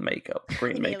alien makeup,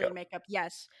 green makeup. Alien makeup,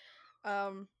 yes. Yeah,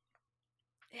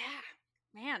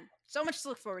 man, so much to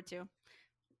look forward to.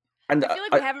 And I feel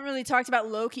like we haven't really talked about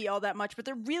Loki all that much, but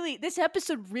this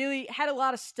episode really had a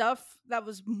lot of stuff that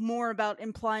was more about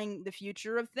implying the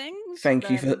future of things. Thank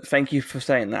you for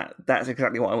saying that. That's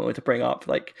exactly what I wanted to bring up.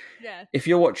 Like, if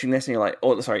you're watching this and you're like,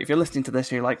 if you're listening to this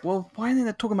and you're like, well, why are they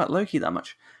talking about Loki that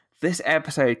much? This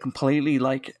episode completely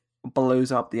like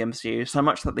blows up the MCU so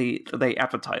much that they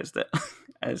advertised it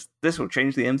as this will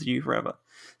change the MCU forever.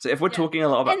 So if we're talking a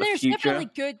lot about the future,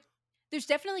 there's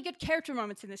definitely good character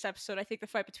moments in this episode. I think the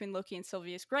fight between Loki and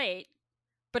Sylvie is great,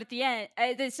 but at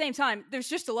the same time, there's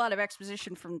just a lot of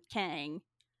exposition from Kang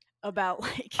about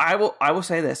like. I will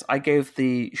say this: I gave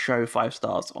the show 5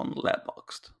 stars on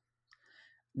Letterboxd.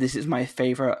 This is my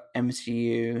favorite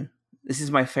MCU. This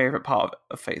is my favorite part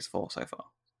of Phase 4 so far.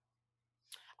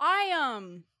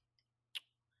 I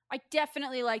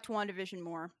definitely liked WandaVision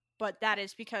more, but that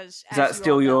is because is that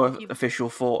still your official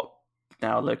thought?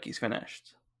 Now Loki's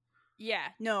finished. Yeah,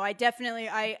 no, I definitely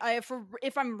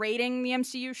if I'm rating the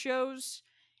MCU shows,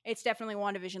 it's definitely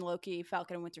WandaVision, Loki,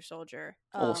 Falcon and Winter Soldier.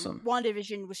 Awesome.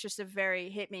 WandaVision was just a very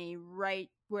hit me right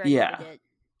where I needed it.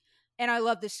 And I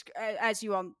love this, as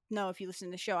you all know if you listen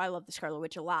to the show, I love the Scarlet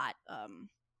Witch a lot.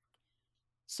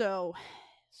 So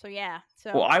yeah.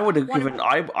 So well, I would give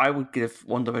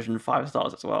WandaVision 5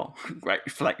 stars as well. Right?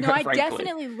 I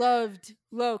definitely loved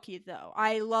Loki though.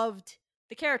 I loved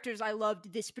the characters. I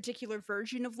loved this particular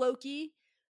version of Loki.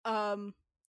 And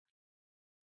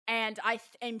I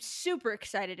am super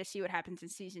excited to see what happens in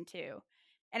season 2.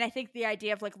 And I think the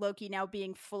idea of like Loki now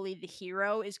being fully the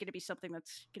hero is going to be something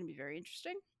that's going to be very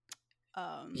interesting.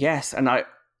 Yes, and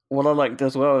what I liked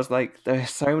as well is like there's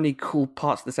so many cool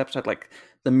parts of this episode, like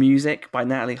the music by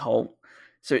Natalie Holt.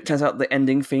 So it turns out the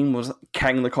ending theme was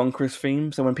Kang the Conqueror's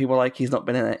theme. So when people are like he's not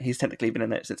been in it, he's technically been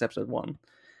in it since episode 1.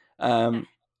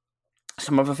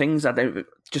 Some other things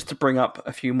just to bring up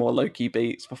a few more Loki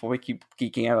beats before we keep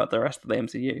geeking out at the rest of the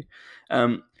MCU.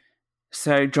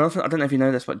 So Jonathan, I don't know if you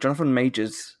know this, but Jonathan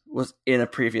Majors was in a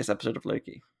previous episode of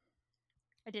Loki.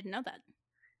 I didn't know that.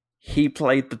 He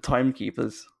played the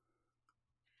Timekeepers.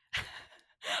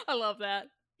 I love that.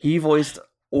 He voiced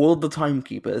all of the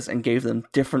Timekeepers and gave them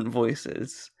different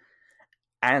voices.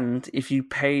 And if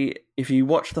you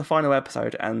watch the final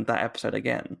episode and that episode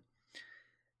again,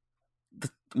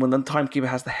 when the Timekeeper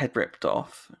has the head ripped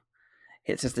off,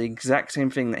 it says the exact same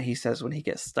thing that he says when he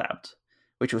gets stabbed,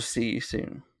 which will see you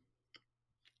soon.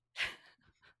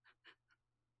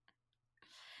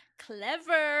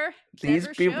 Clever. These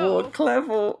people are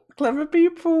clever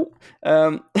people.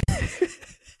 And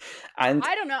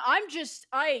I don't know.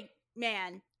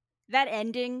 Man, that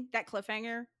ending, that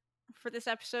cliffhanger for this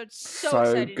episode, so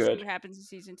excited to see what happens in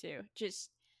season 2. Just.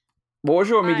 What was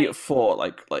your immediate thought?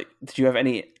 Like, did you have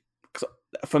any? Cause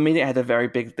for me, it had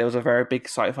there was a very big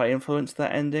sci-fi influence to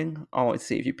that ending. I want to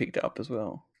see if you picked it up as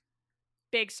well.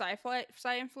 Big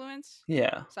sci-fi influence.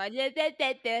 Yeah.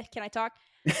 Can I talk?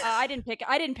 I didn't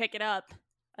pick it up.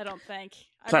 I don't think.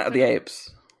 Planet of the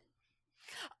Apes.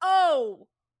 Oh,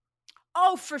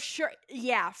 for sure.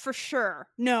 Yeah, for sure.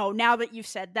 No, now that you've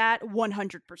said that,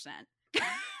 100%.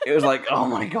 It was like, oh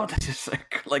my god, this is so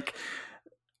good. Like,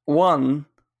 one,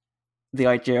 the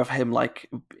idea of him, like,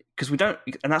 because we don't,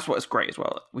 and that's what's great as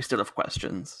well. We still have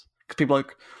questions because people are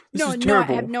like, this is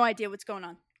terrible. I have no idea what's going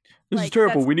on. This is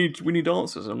terrible. We need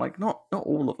answers. I'm like, not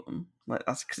all of them. Like,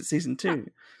 that's because it's season 2.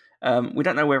 We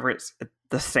don't know whether it's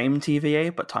the same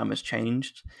TVA, but time has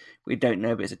changed. We don't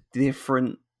know if it's a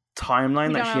different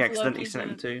timeline that she accidentally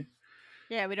sent him to.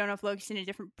 Yeah, we don't know if Loki's in a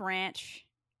different branch.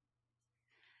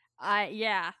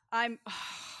 I'm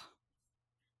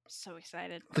so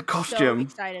excited. The costume. So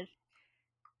excited.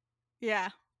 Yeah.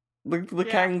 The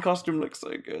Kang costume looks so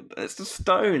good. It's a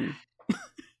stone.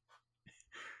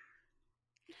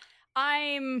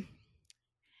 I've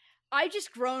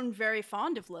just grown very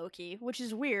fond of Loki, which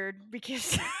is weird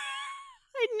because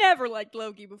I never liked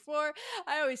Loki before.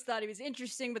 I always thought he was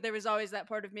interesting, but there was always that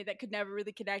part of me that could never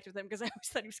really connect with him because I always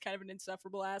thought he was kind of an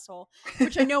insufferable asshole,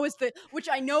 which I know is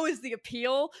the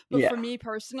appeal. But for me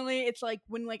personally, it's like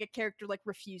when like a character like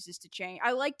refuses to change.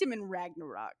 I liked him in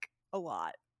Ragnarok a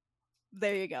lot.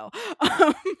 There you go.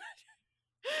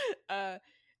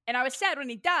 And I was sad when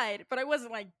he died, but I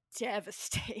wasn't like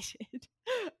devastated.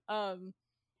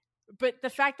 But the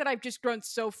fact that I've just grown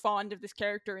so fond of this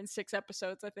character in 6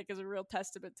 episodes, I think is a real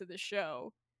testament to the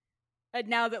show. And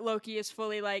now that Loki is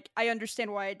fully like, I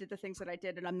understand why I did the things that I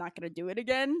did and I'm not going to do it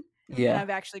again. Yeah. And I've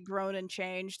actually grown and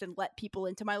changed and let people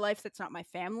into my life that's not my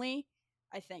family,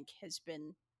 I think has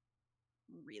been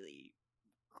really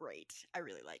great. I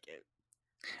really like it.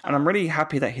 And I'm really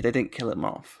happy that they didn't kill him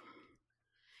off.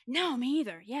 No, me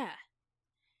either. Yeah.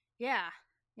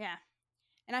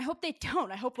 And I hope they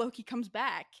don't. I hope Loki comes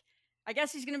back. I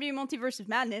guess he's going to be a Multiverse of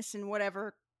Madness in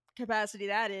whatever capacity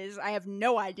that is. I have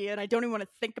no idea, and I don't even want to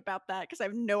think about that because I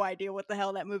have no idea what the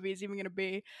hell that movie is even going to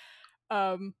be.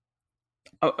 I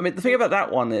mean, the thing about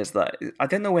that one is that I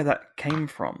don't know where that came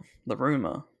from, the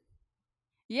rumor.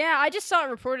 Yeah, I just saw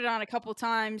it reported on a couple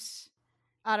times.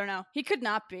 I don't know. He could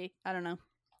not be. I don't know.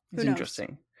 It's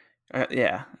interesting.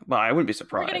 Yeah, well, I wouldn't be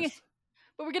surprised.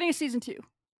 We're getting a season 2,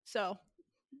 so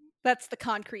that's the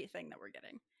concrete thing that we're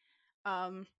getting.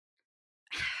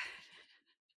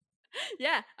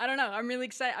 Yeah, I don't know. I'm really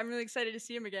excited to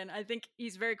see him again. I think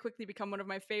he's very quickly become one of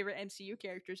my favorite MCU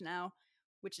characters now,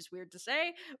 which is weird to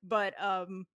say, but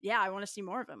yeah, I want to see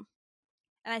more of him.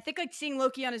 And I think like seeing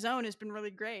Loki on his own has been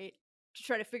really great to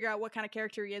try to figure out what kind of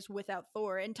character he is without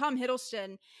Thor. And Tom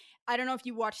Hiddleston, I don't know if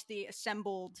you watched the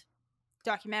Assembled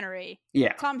documentary.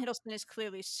 Yeah. Tom Hiddleston is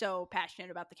clearly so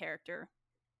passionate about the character.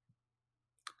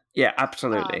 Yeah,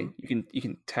 absolutely. You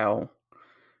can tell.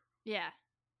 Yeah.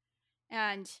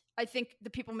 And I think the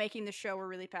people making the show were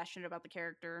really passionate about the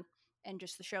character and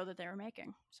just the show that they were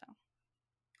making. So,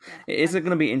 yeah. Is it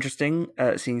going to be interesting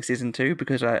seeing season 2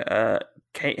 because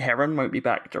Kate Herron won't be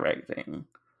back directing?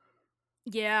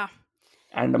 Yeah.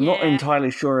 And I'm not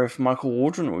entirely sure if Michael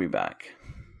Waldron will be back.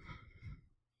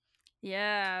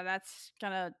 Yeah, that's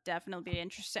gonna definitely be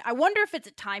interesting. I wonder if it's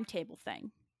a timetable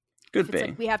thing. Could be.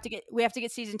 Like we have to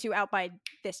get season 2 out by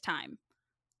this time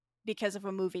because of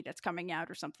a movie that's coming out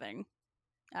or something.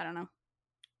 I don't know.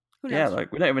 Who knows? Yeah,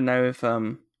 like we don't even know if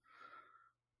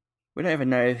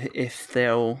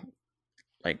they'll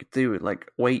like do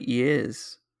like wait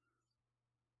years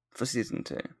for season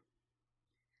 2.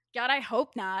 God, I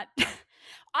hope not.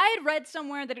 I had read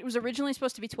somewhere that it was originally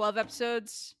supposed to be 12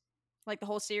 episodes, like the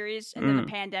whole series, and then the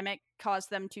pandemic caused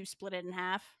them to split it in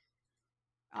half.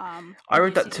 I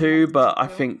read that too, but I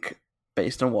think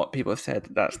based on what people have said,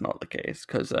 that's not the case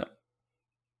because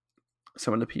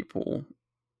some of the people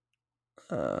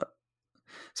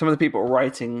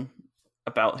writing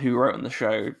about who wrote on the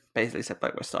show basically said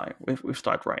like we've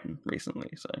started writing recently,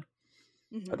 so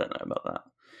I don't know about that.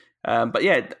 But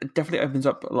yeah, it definitely opens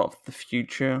up a lot of the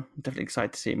future. I'm definitely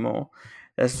excited to see more.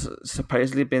 There's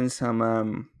supposedly been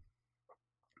some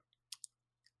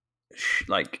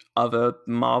like other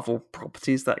Marvel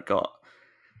properties that got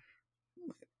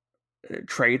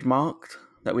trademarked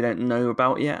that we don't know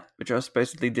about yet, which are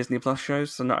supposedly Disney Plus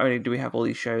shows. So not only do we have all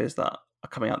these shows that are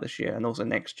coming out this year and also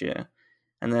next year,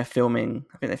 and they're filming,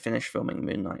 I think they finished filming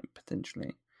Moon Knight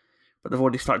potentially, but they've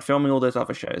already started filming all those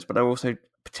other shows, but they're also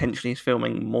potentially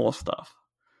filming more stuff,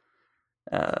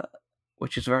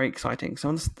 which is very exciting.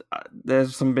 So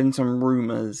there's been some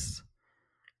rumors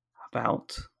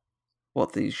about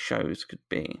what these shows could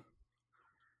be.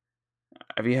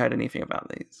 Have you heard anything about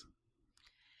these?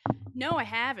 No, I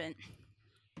haven't.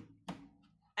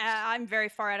 I'm very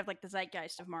far out of like the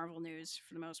zeitgeist of Marvel news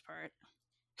for the most part.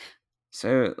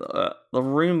 So the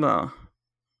rumor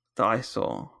that I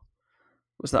saw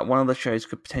was that one of the shows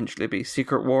could potentially be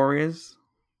Secret Warriors,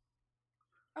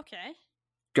 Okay,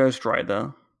 Ghost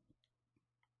Rider,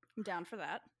 I'm down for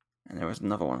that. and there was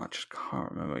another one. I just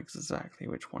can't remember exactly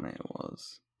which one it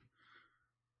was.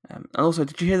 And also,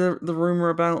 did you hear the rumor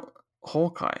about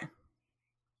Hawkeye?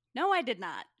 No, I did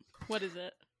not. What is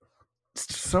it?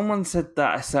 Someone said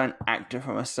that a certain actor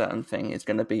from a certain thing is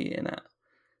going to be in it,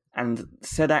 and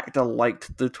said actor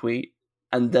liked the tweet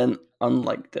and then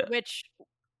unliked it.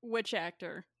 Which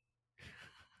actor?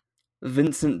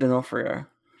 Vincent D'Onofrio.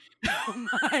 Oh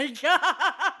my god!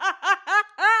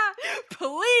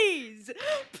 Please!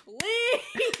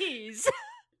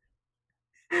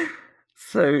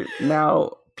 So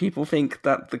now people think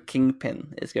that the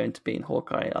Kingpin is going to be in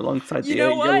Hawkeye alongside You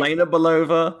know what? Yelena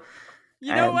Belova.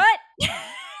 You know what?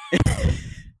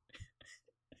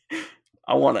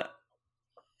 I want it.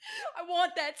 I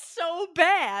want that so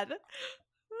bad.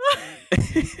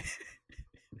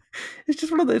 It's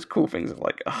just one of those cool things of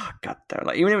like, oh god damn,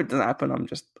 like even if it doesn't happen, I'm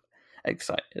just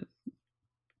excited.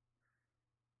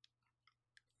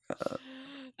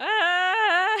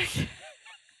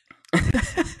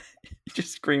 You're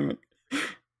just screaming.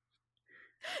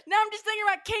 Now I'm just thinking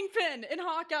about Kingpin in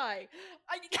Hawkeye.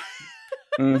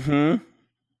 Mm-hmm.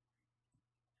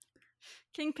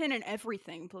 Kingpin and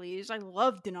everything, please. I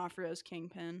love D'Onofrio's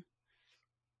Kingpin.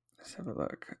 Let's have a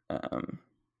look.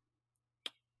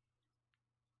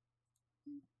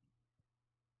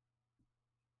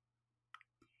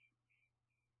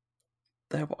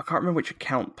 I can't remember which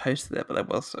account posted it, but there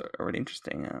was a really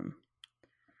interesting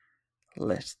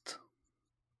list.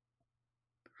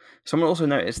 Someone also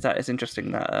noticed that it's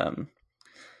interesting that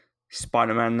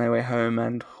Spider-Man No Way Home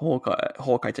and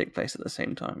Hawkeye take place at the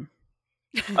same time.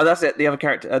 Oh, that's it. The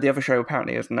other show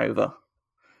apparently is Nova.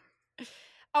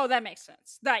 Oh, that makes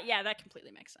sense. That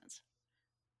completely makes sense.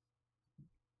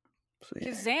 So,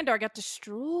 Because Xandar got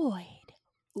destroyed.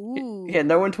 Ooh. Yeah,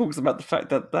 no one talks about the fact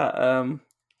that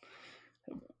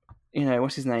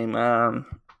what's his name?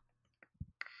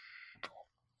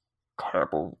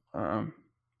 Terrible.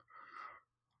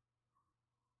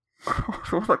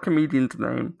 What's that comedian's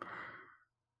name?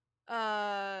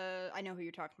 I know who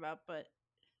you're talking about, but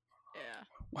yeah.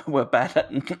 We're bad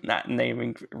at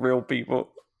naming real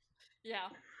people. Yeah.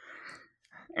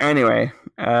 Anyway,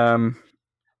 I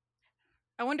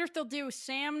wonder if they'll do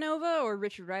Sam Nova or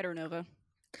Richard Rider Nova.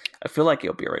 I feel like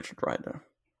it'll be a Richard Rider.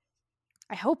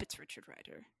 I hope it's Richard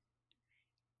Rider.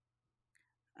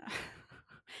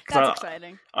 That's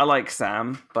exciting. I like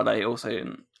Sam, but I don't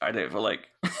feel like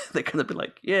they're gonna be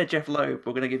like, yeah, Jeff Loeb,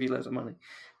 we're gonna give you loads of money.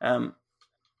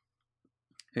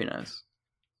 Who knows?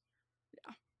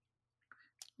 Yeah.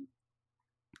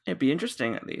 It'd be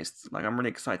interesting at least. Like, I'm really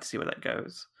excited to see where that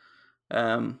goes.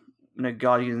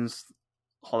 Guardians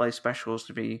holiday specials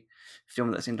to be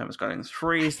filmed at the same time as Guardians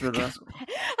 3. So I forgot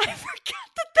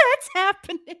that's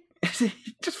happening. It's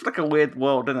just like a weird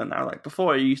world, isn't it? Now, like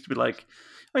before, it used to be like,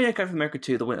 oh yeah, Captain America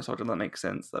 2, The Winter Soldier, that makes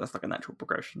sense. That's like a natural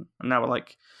progression. And now we're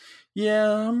like,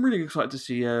 yeah, I'm really excited to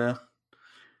see Doctor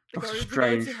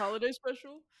Strange holiday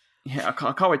special. Yeah, I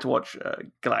can't wait to watch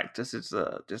Galactus. It's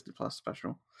a Disney Plus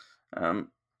special.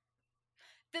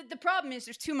 The problem is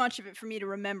there's too much of it for me to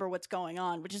remember what's going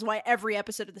on, which is why every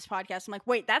episode of this podcast I'm like,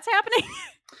 wait, that's happening?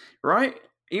 Right?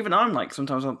 Even I'm like,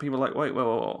 sometimes people are like, wait.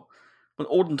 When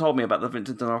Auden told me about the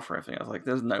Vincent D'Onofrio thing, I was like,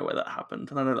 there's no way that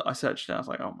happened. And I know that I searched it and I was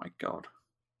like, oh my god.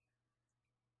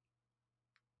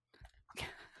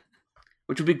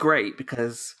 Which would be great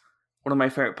because one of my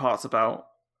favourite parts about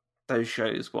those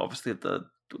shows were obviously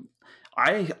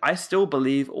I still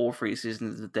believe all 3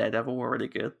 seasons of Daredevil were really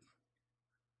good.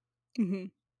 Mm-hmm.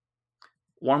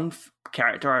 One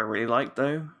character I really liked,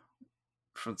 though,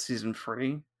 from season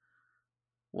 3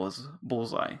 was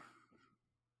Bullseye.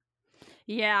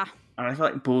 Yeah. And I feel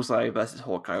like Bullseye versus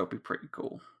Hawkeye would be pretty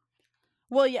cool.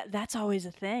 Well, yeah, that's always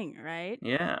a thing, right?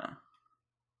 Yeah.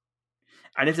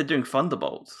 And if they're doing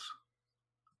Thunderbolts.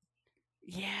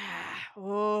 Yeah.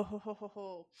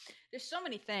 Oh, there's so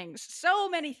many things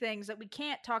that we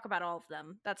can't talk about all of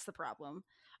them. That's the problem.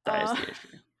 That is the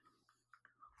issue.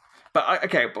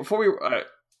 But before we,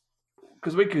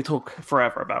 because we could talk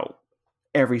forever about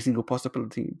every single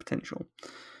possibility and potential.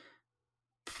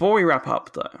 Before we wrap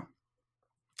up, though,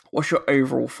 what's your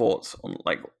overall thoughts on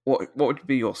like what would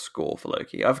be your score for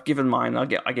Loki? I've given mine. I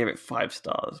gave it 5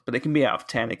 stars, but it can be out of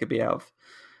 10. It could be out of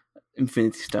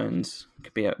Infinity Stones. It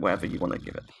could be whatever you want to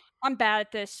give it. I'm bad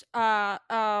at this. I'll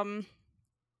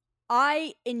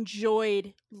I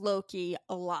enjoyed Loki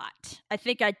a lot. I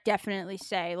think I'd definitely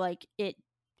say like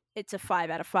it's a 5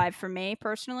 out of 5 for me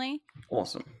personally.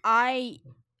 Awesome. I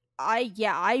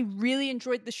really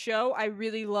enjoyed the show. I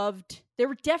really loved. There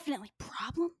were definitely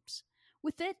problems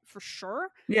with it for sure.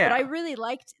 Yeah. But I really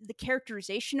liked the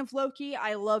characterization of Loki.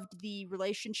 I loved the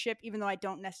relationship, even though I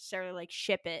don't necessarily like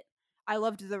ship it. I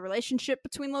loved the relationship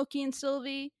between Loki and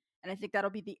Sylvie, and I think that'll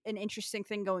be an interesting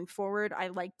thing going forward. I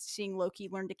liked seeing Loki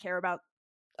learn to care about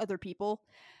other people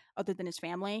other than his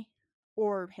family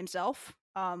or himself.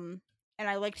 And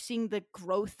I liked seeing the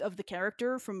growth of the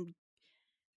character from,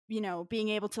 being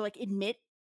able to like admit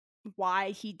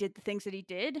why he did the things that he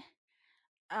did.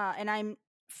 And I'm,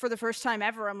 for the first time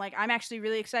ever, I'm like, I'm actually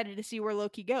really excited to see where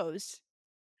Loki goes.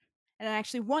 And I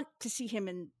actually want to see him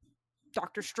in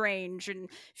Doctor Strange and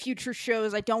future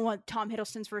shows. I don't want Tom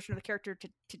Hiddleston's version of the character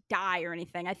to die or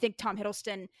anything. I think Tom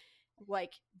Hiddleston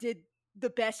like did the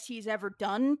best he's ever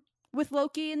done with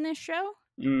Loki in this show.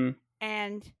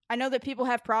 And I know that people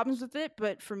have problems with it,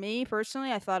 but for me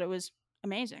personally, I thought it was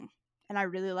amazing and I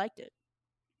really liked it.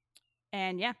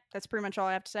 And yeah, that's pretty much all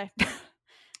I have to say.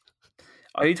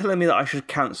 Are you telling me that I should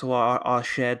cancel our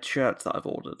shared shirts that I've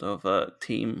ordered of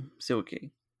Team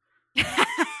Silky?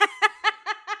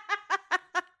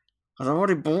 I've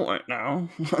already bought it now.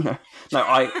 no,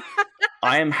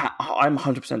 I'm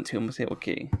 100% Team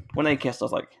Silky. When they kissed, I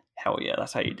was like, hell yeah,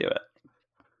 that's how you do it.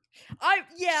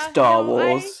 Star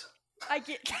Wars. I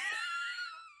get.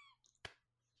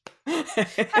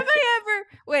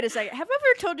 Wait a second. Have I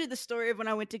ever told you the story of when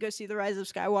I went to go see The Rise of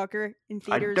Skywalker in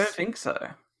theaters? I don't think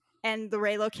so. And the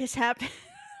Reylo kiss happened.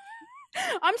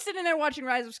 I'm sitting there watching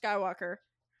Rise of Skywalker.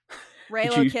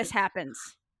 Reylo kiss happens.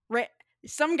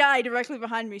 Some guy directly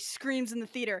behind me screams in the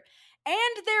theater,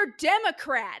 and they're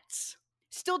Democrats.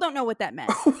 Still don't know what that meant.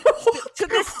 To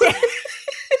this day.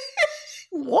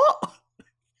 What?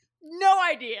 No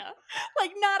idea.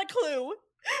 Like, not a clue.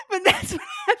 But that's what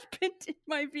happened in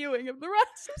my viewing of The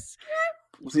Rise of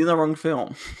Skywalker. Was he in the wrong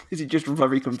film? Is he just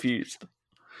very confused?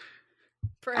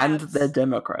 Perhaps. And they're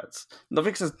Democrats.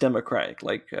 Nothing says democratic,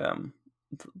 like the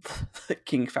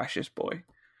King Fascist Boy.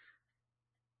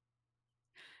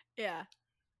 Yeah.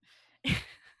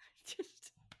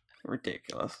 Just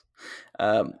ridiculous.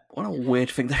 What a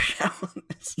weird thing to shout on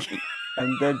this.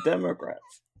 And they're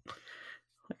Democrats.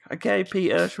 Okay,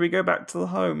 Peter, should we go back to the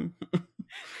home?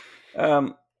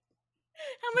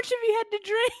 How much have you had to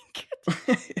drink?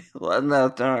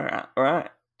 No, all right,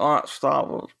 Star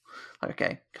Wars.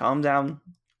 Okay, calm down.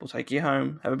 We'll take you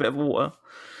home. Have a bit of water.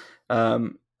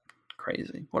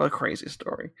 Crazy. What a crazy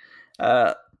story.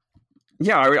 Yeah,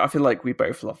 I feel like we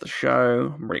both love the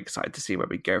show. I'm really excited to see where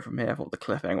we go from here. I thought the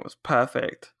cliffhanger was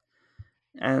perfect.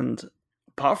 And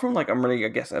apart from, like, I'm really, I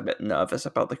guess, a bit nervous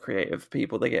about the creative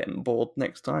people they get on board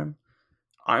next time.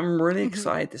 I'm really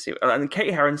excited to see. And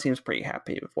Kate Herron seems pretty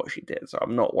happy with what she did, so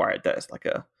I'm not worried that it's like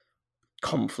a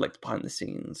conflict behind the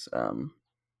scenes,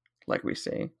 like we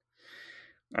see.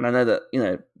 And I know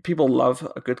that, people love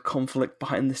a good conflict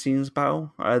behind the scenes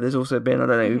battle. There's also been, I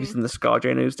don't know, have you seen the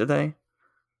ScarJo news today?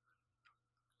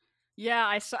 Yeah,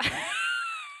 I saw.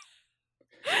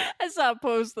 I saw a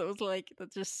post that was like,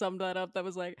 that just summed that up. That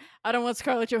was like, I don't want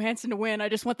Scarlett Johansson to win. I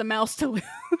just want the mouse to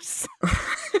lose.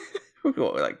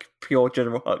 What, like pure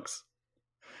General Hux?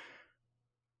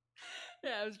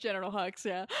 Yeah, it was General Hux.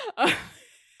 Yeah.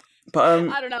 But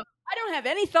I don't know. I don't have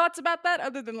any thoughts about that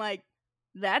other than like,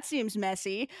 that seems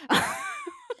messy.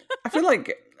 I feel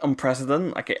like on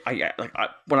precedent,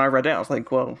 when I read it, I was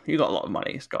like, well, you got a lot of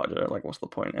money, ScarJo. Like, what's the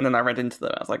point? And then I read into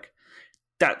that, I was like,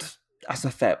 that's a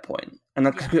fair point. And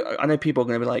I know people are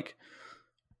going to be like,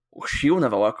 well, she'll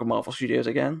never work with Marvel Studios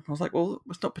again. I was like, well,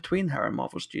 it's not between her and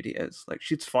Marvel Studios. Like,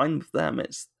 she's fine with them.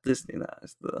 It's Disney that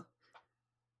is the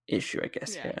issue, I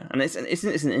guess. Yeah. And it's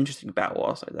an interesting battle.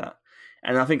 I'll say that.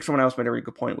 And I think someone else made a really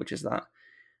good point, which is that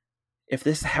if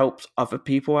this helps other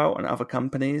people out and other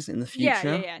companies in the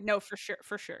future, yeah, no, for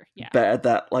sure, yeah. Better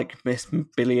that like Miss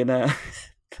Billionaire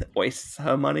wastes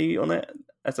her money on it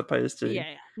as opposed to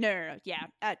no, yeah,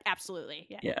 absolutely,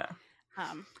 yeah.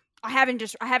 I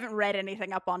haven't read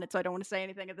anything up on it, so I don't want to say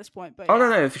anything at this point. But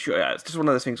no, for sure, yeah, it's just one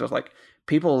of those things. I was like,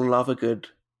 people love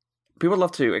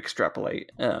to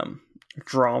extrapolate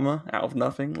drama out of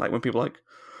nothing. Like when people are like,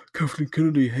 Kathleen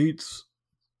Kennedy hates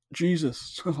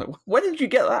Jesus. I was like, where did you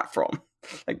get that from?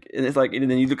 Like, and it's like,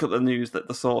 and then you look at the news, that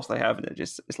the source they have, and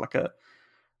it's like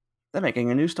they're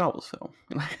making a new Star Wars film.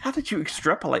 Like, how did you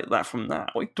extrapolate that from that?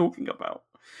 What are you talking about?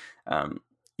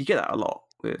 You get that a lot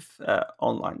with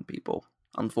online people,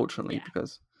 unfortunately,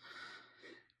 because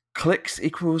clicks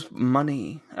equals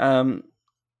money.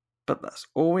 But that's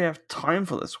all we have time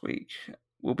for this week.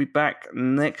 we'll be back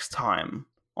next time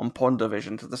on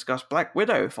PonderVision to discuss Black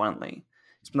Widow. Finally,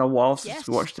 it's been a while since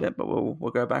we watched it, but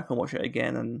we'll go back and watch it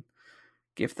again and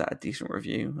give that a decent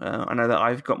review. I know that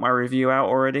I've got my review out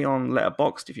already on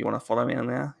Letterboxd. If you want to follow me on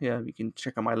there, you can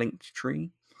check out my link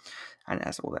tree, and it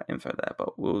has all that info there.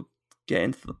 But we'll get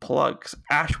into the plugs.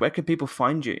 Ash, where can people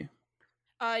find you?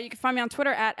 You can find me on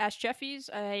Twitter at AshJeffies.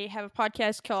 I have a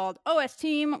podcast called OS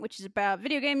Team, which is about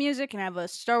video game music, and I have a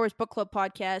Star Wars book club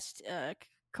podcast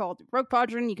called Rogue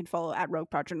Podron. You can follow at Rogue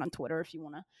Podron on Twitter if you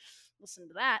want to listen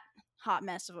to that hot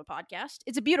mess of a podcast.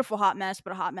 It's a beautiful hot mess,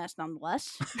 but a hot mess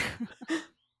nonetheless.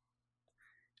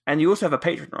 And you also have a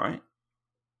Patreon, right?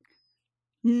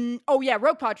 Oh yeah,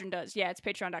 Rogue Podron does. Yeah, it's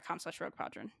patreon.com/Rogue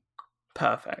Podron.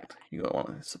 Perfect. You got to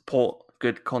want to support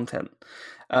good content.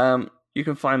 You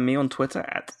can find me on Twitter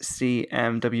at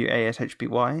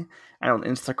CMWASHBY and on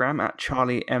Instagram at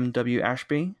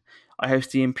CharlieMWAshby. I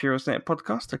host the Imperial Senate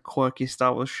podcast, a quirky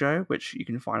Star Wars show, which you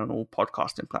can find on all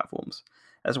podcasting platforms,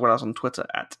 as well as on Twitter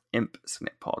at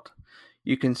ImpSenatepod.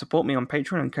 You can support me on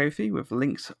Patreon and Ko-fi with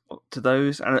links to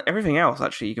those and everything else.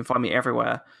 Actually, you can find me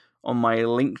everywhere on my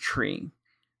link tree,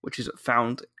 which is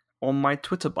found on my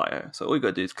Twitter bio. So all you got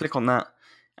to do is click on that,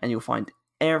 and you'll find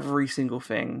every single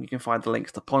thing. You can find the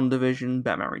links to PonderVision,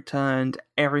 Batman Returned,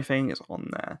 everything is on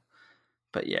there.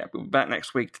 But yeah, we'll be back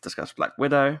next week to discuss Black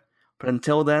Widow. But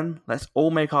until then, let's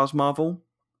all make ours Marvel.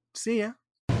 See ya.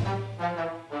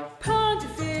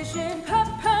 PonderVision.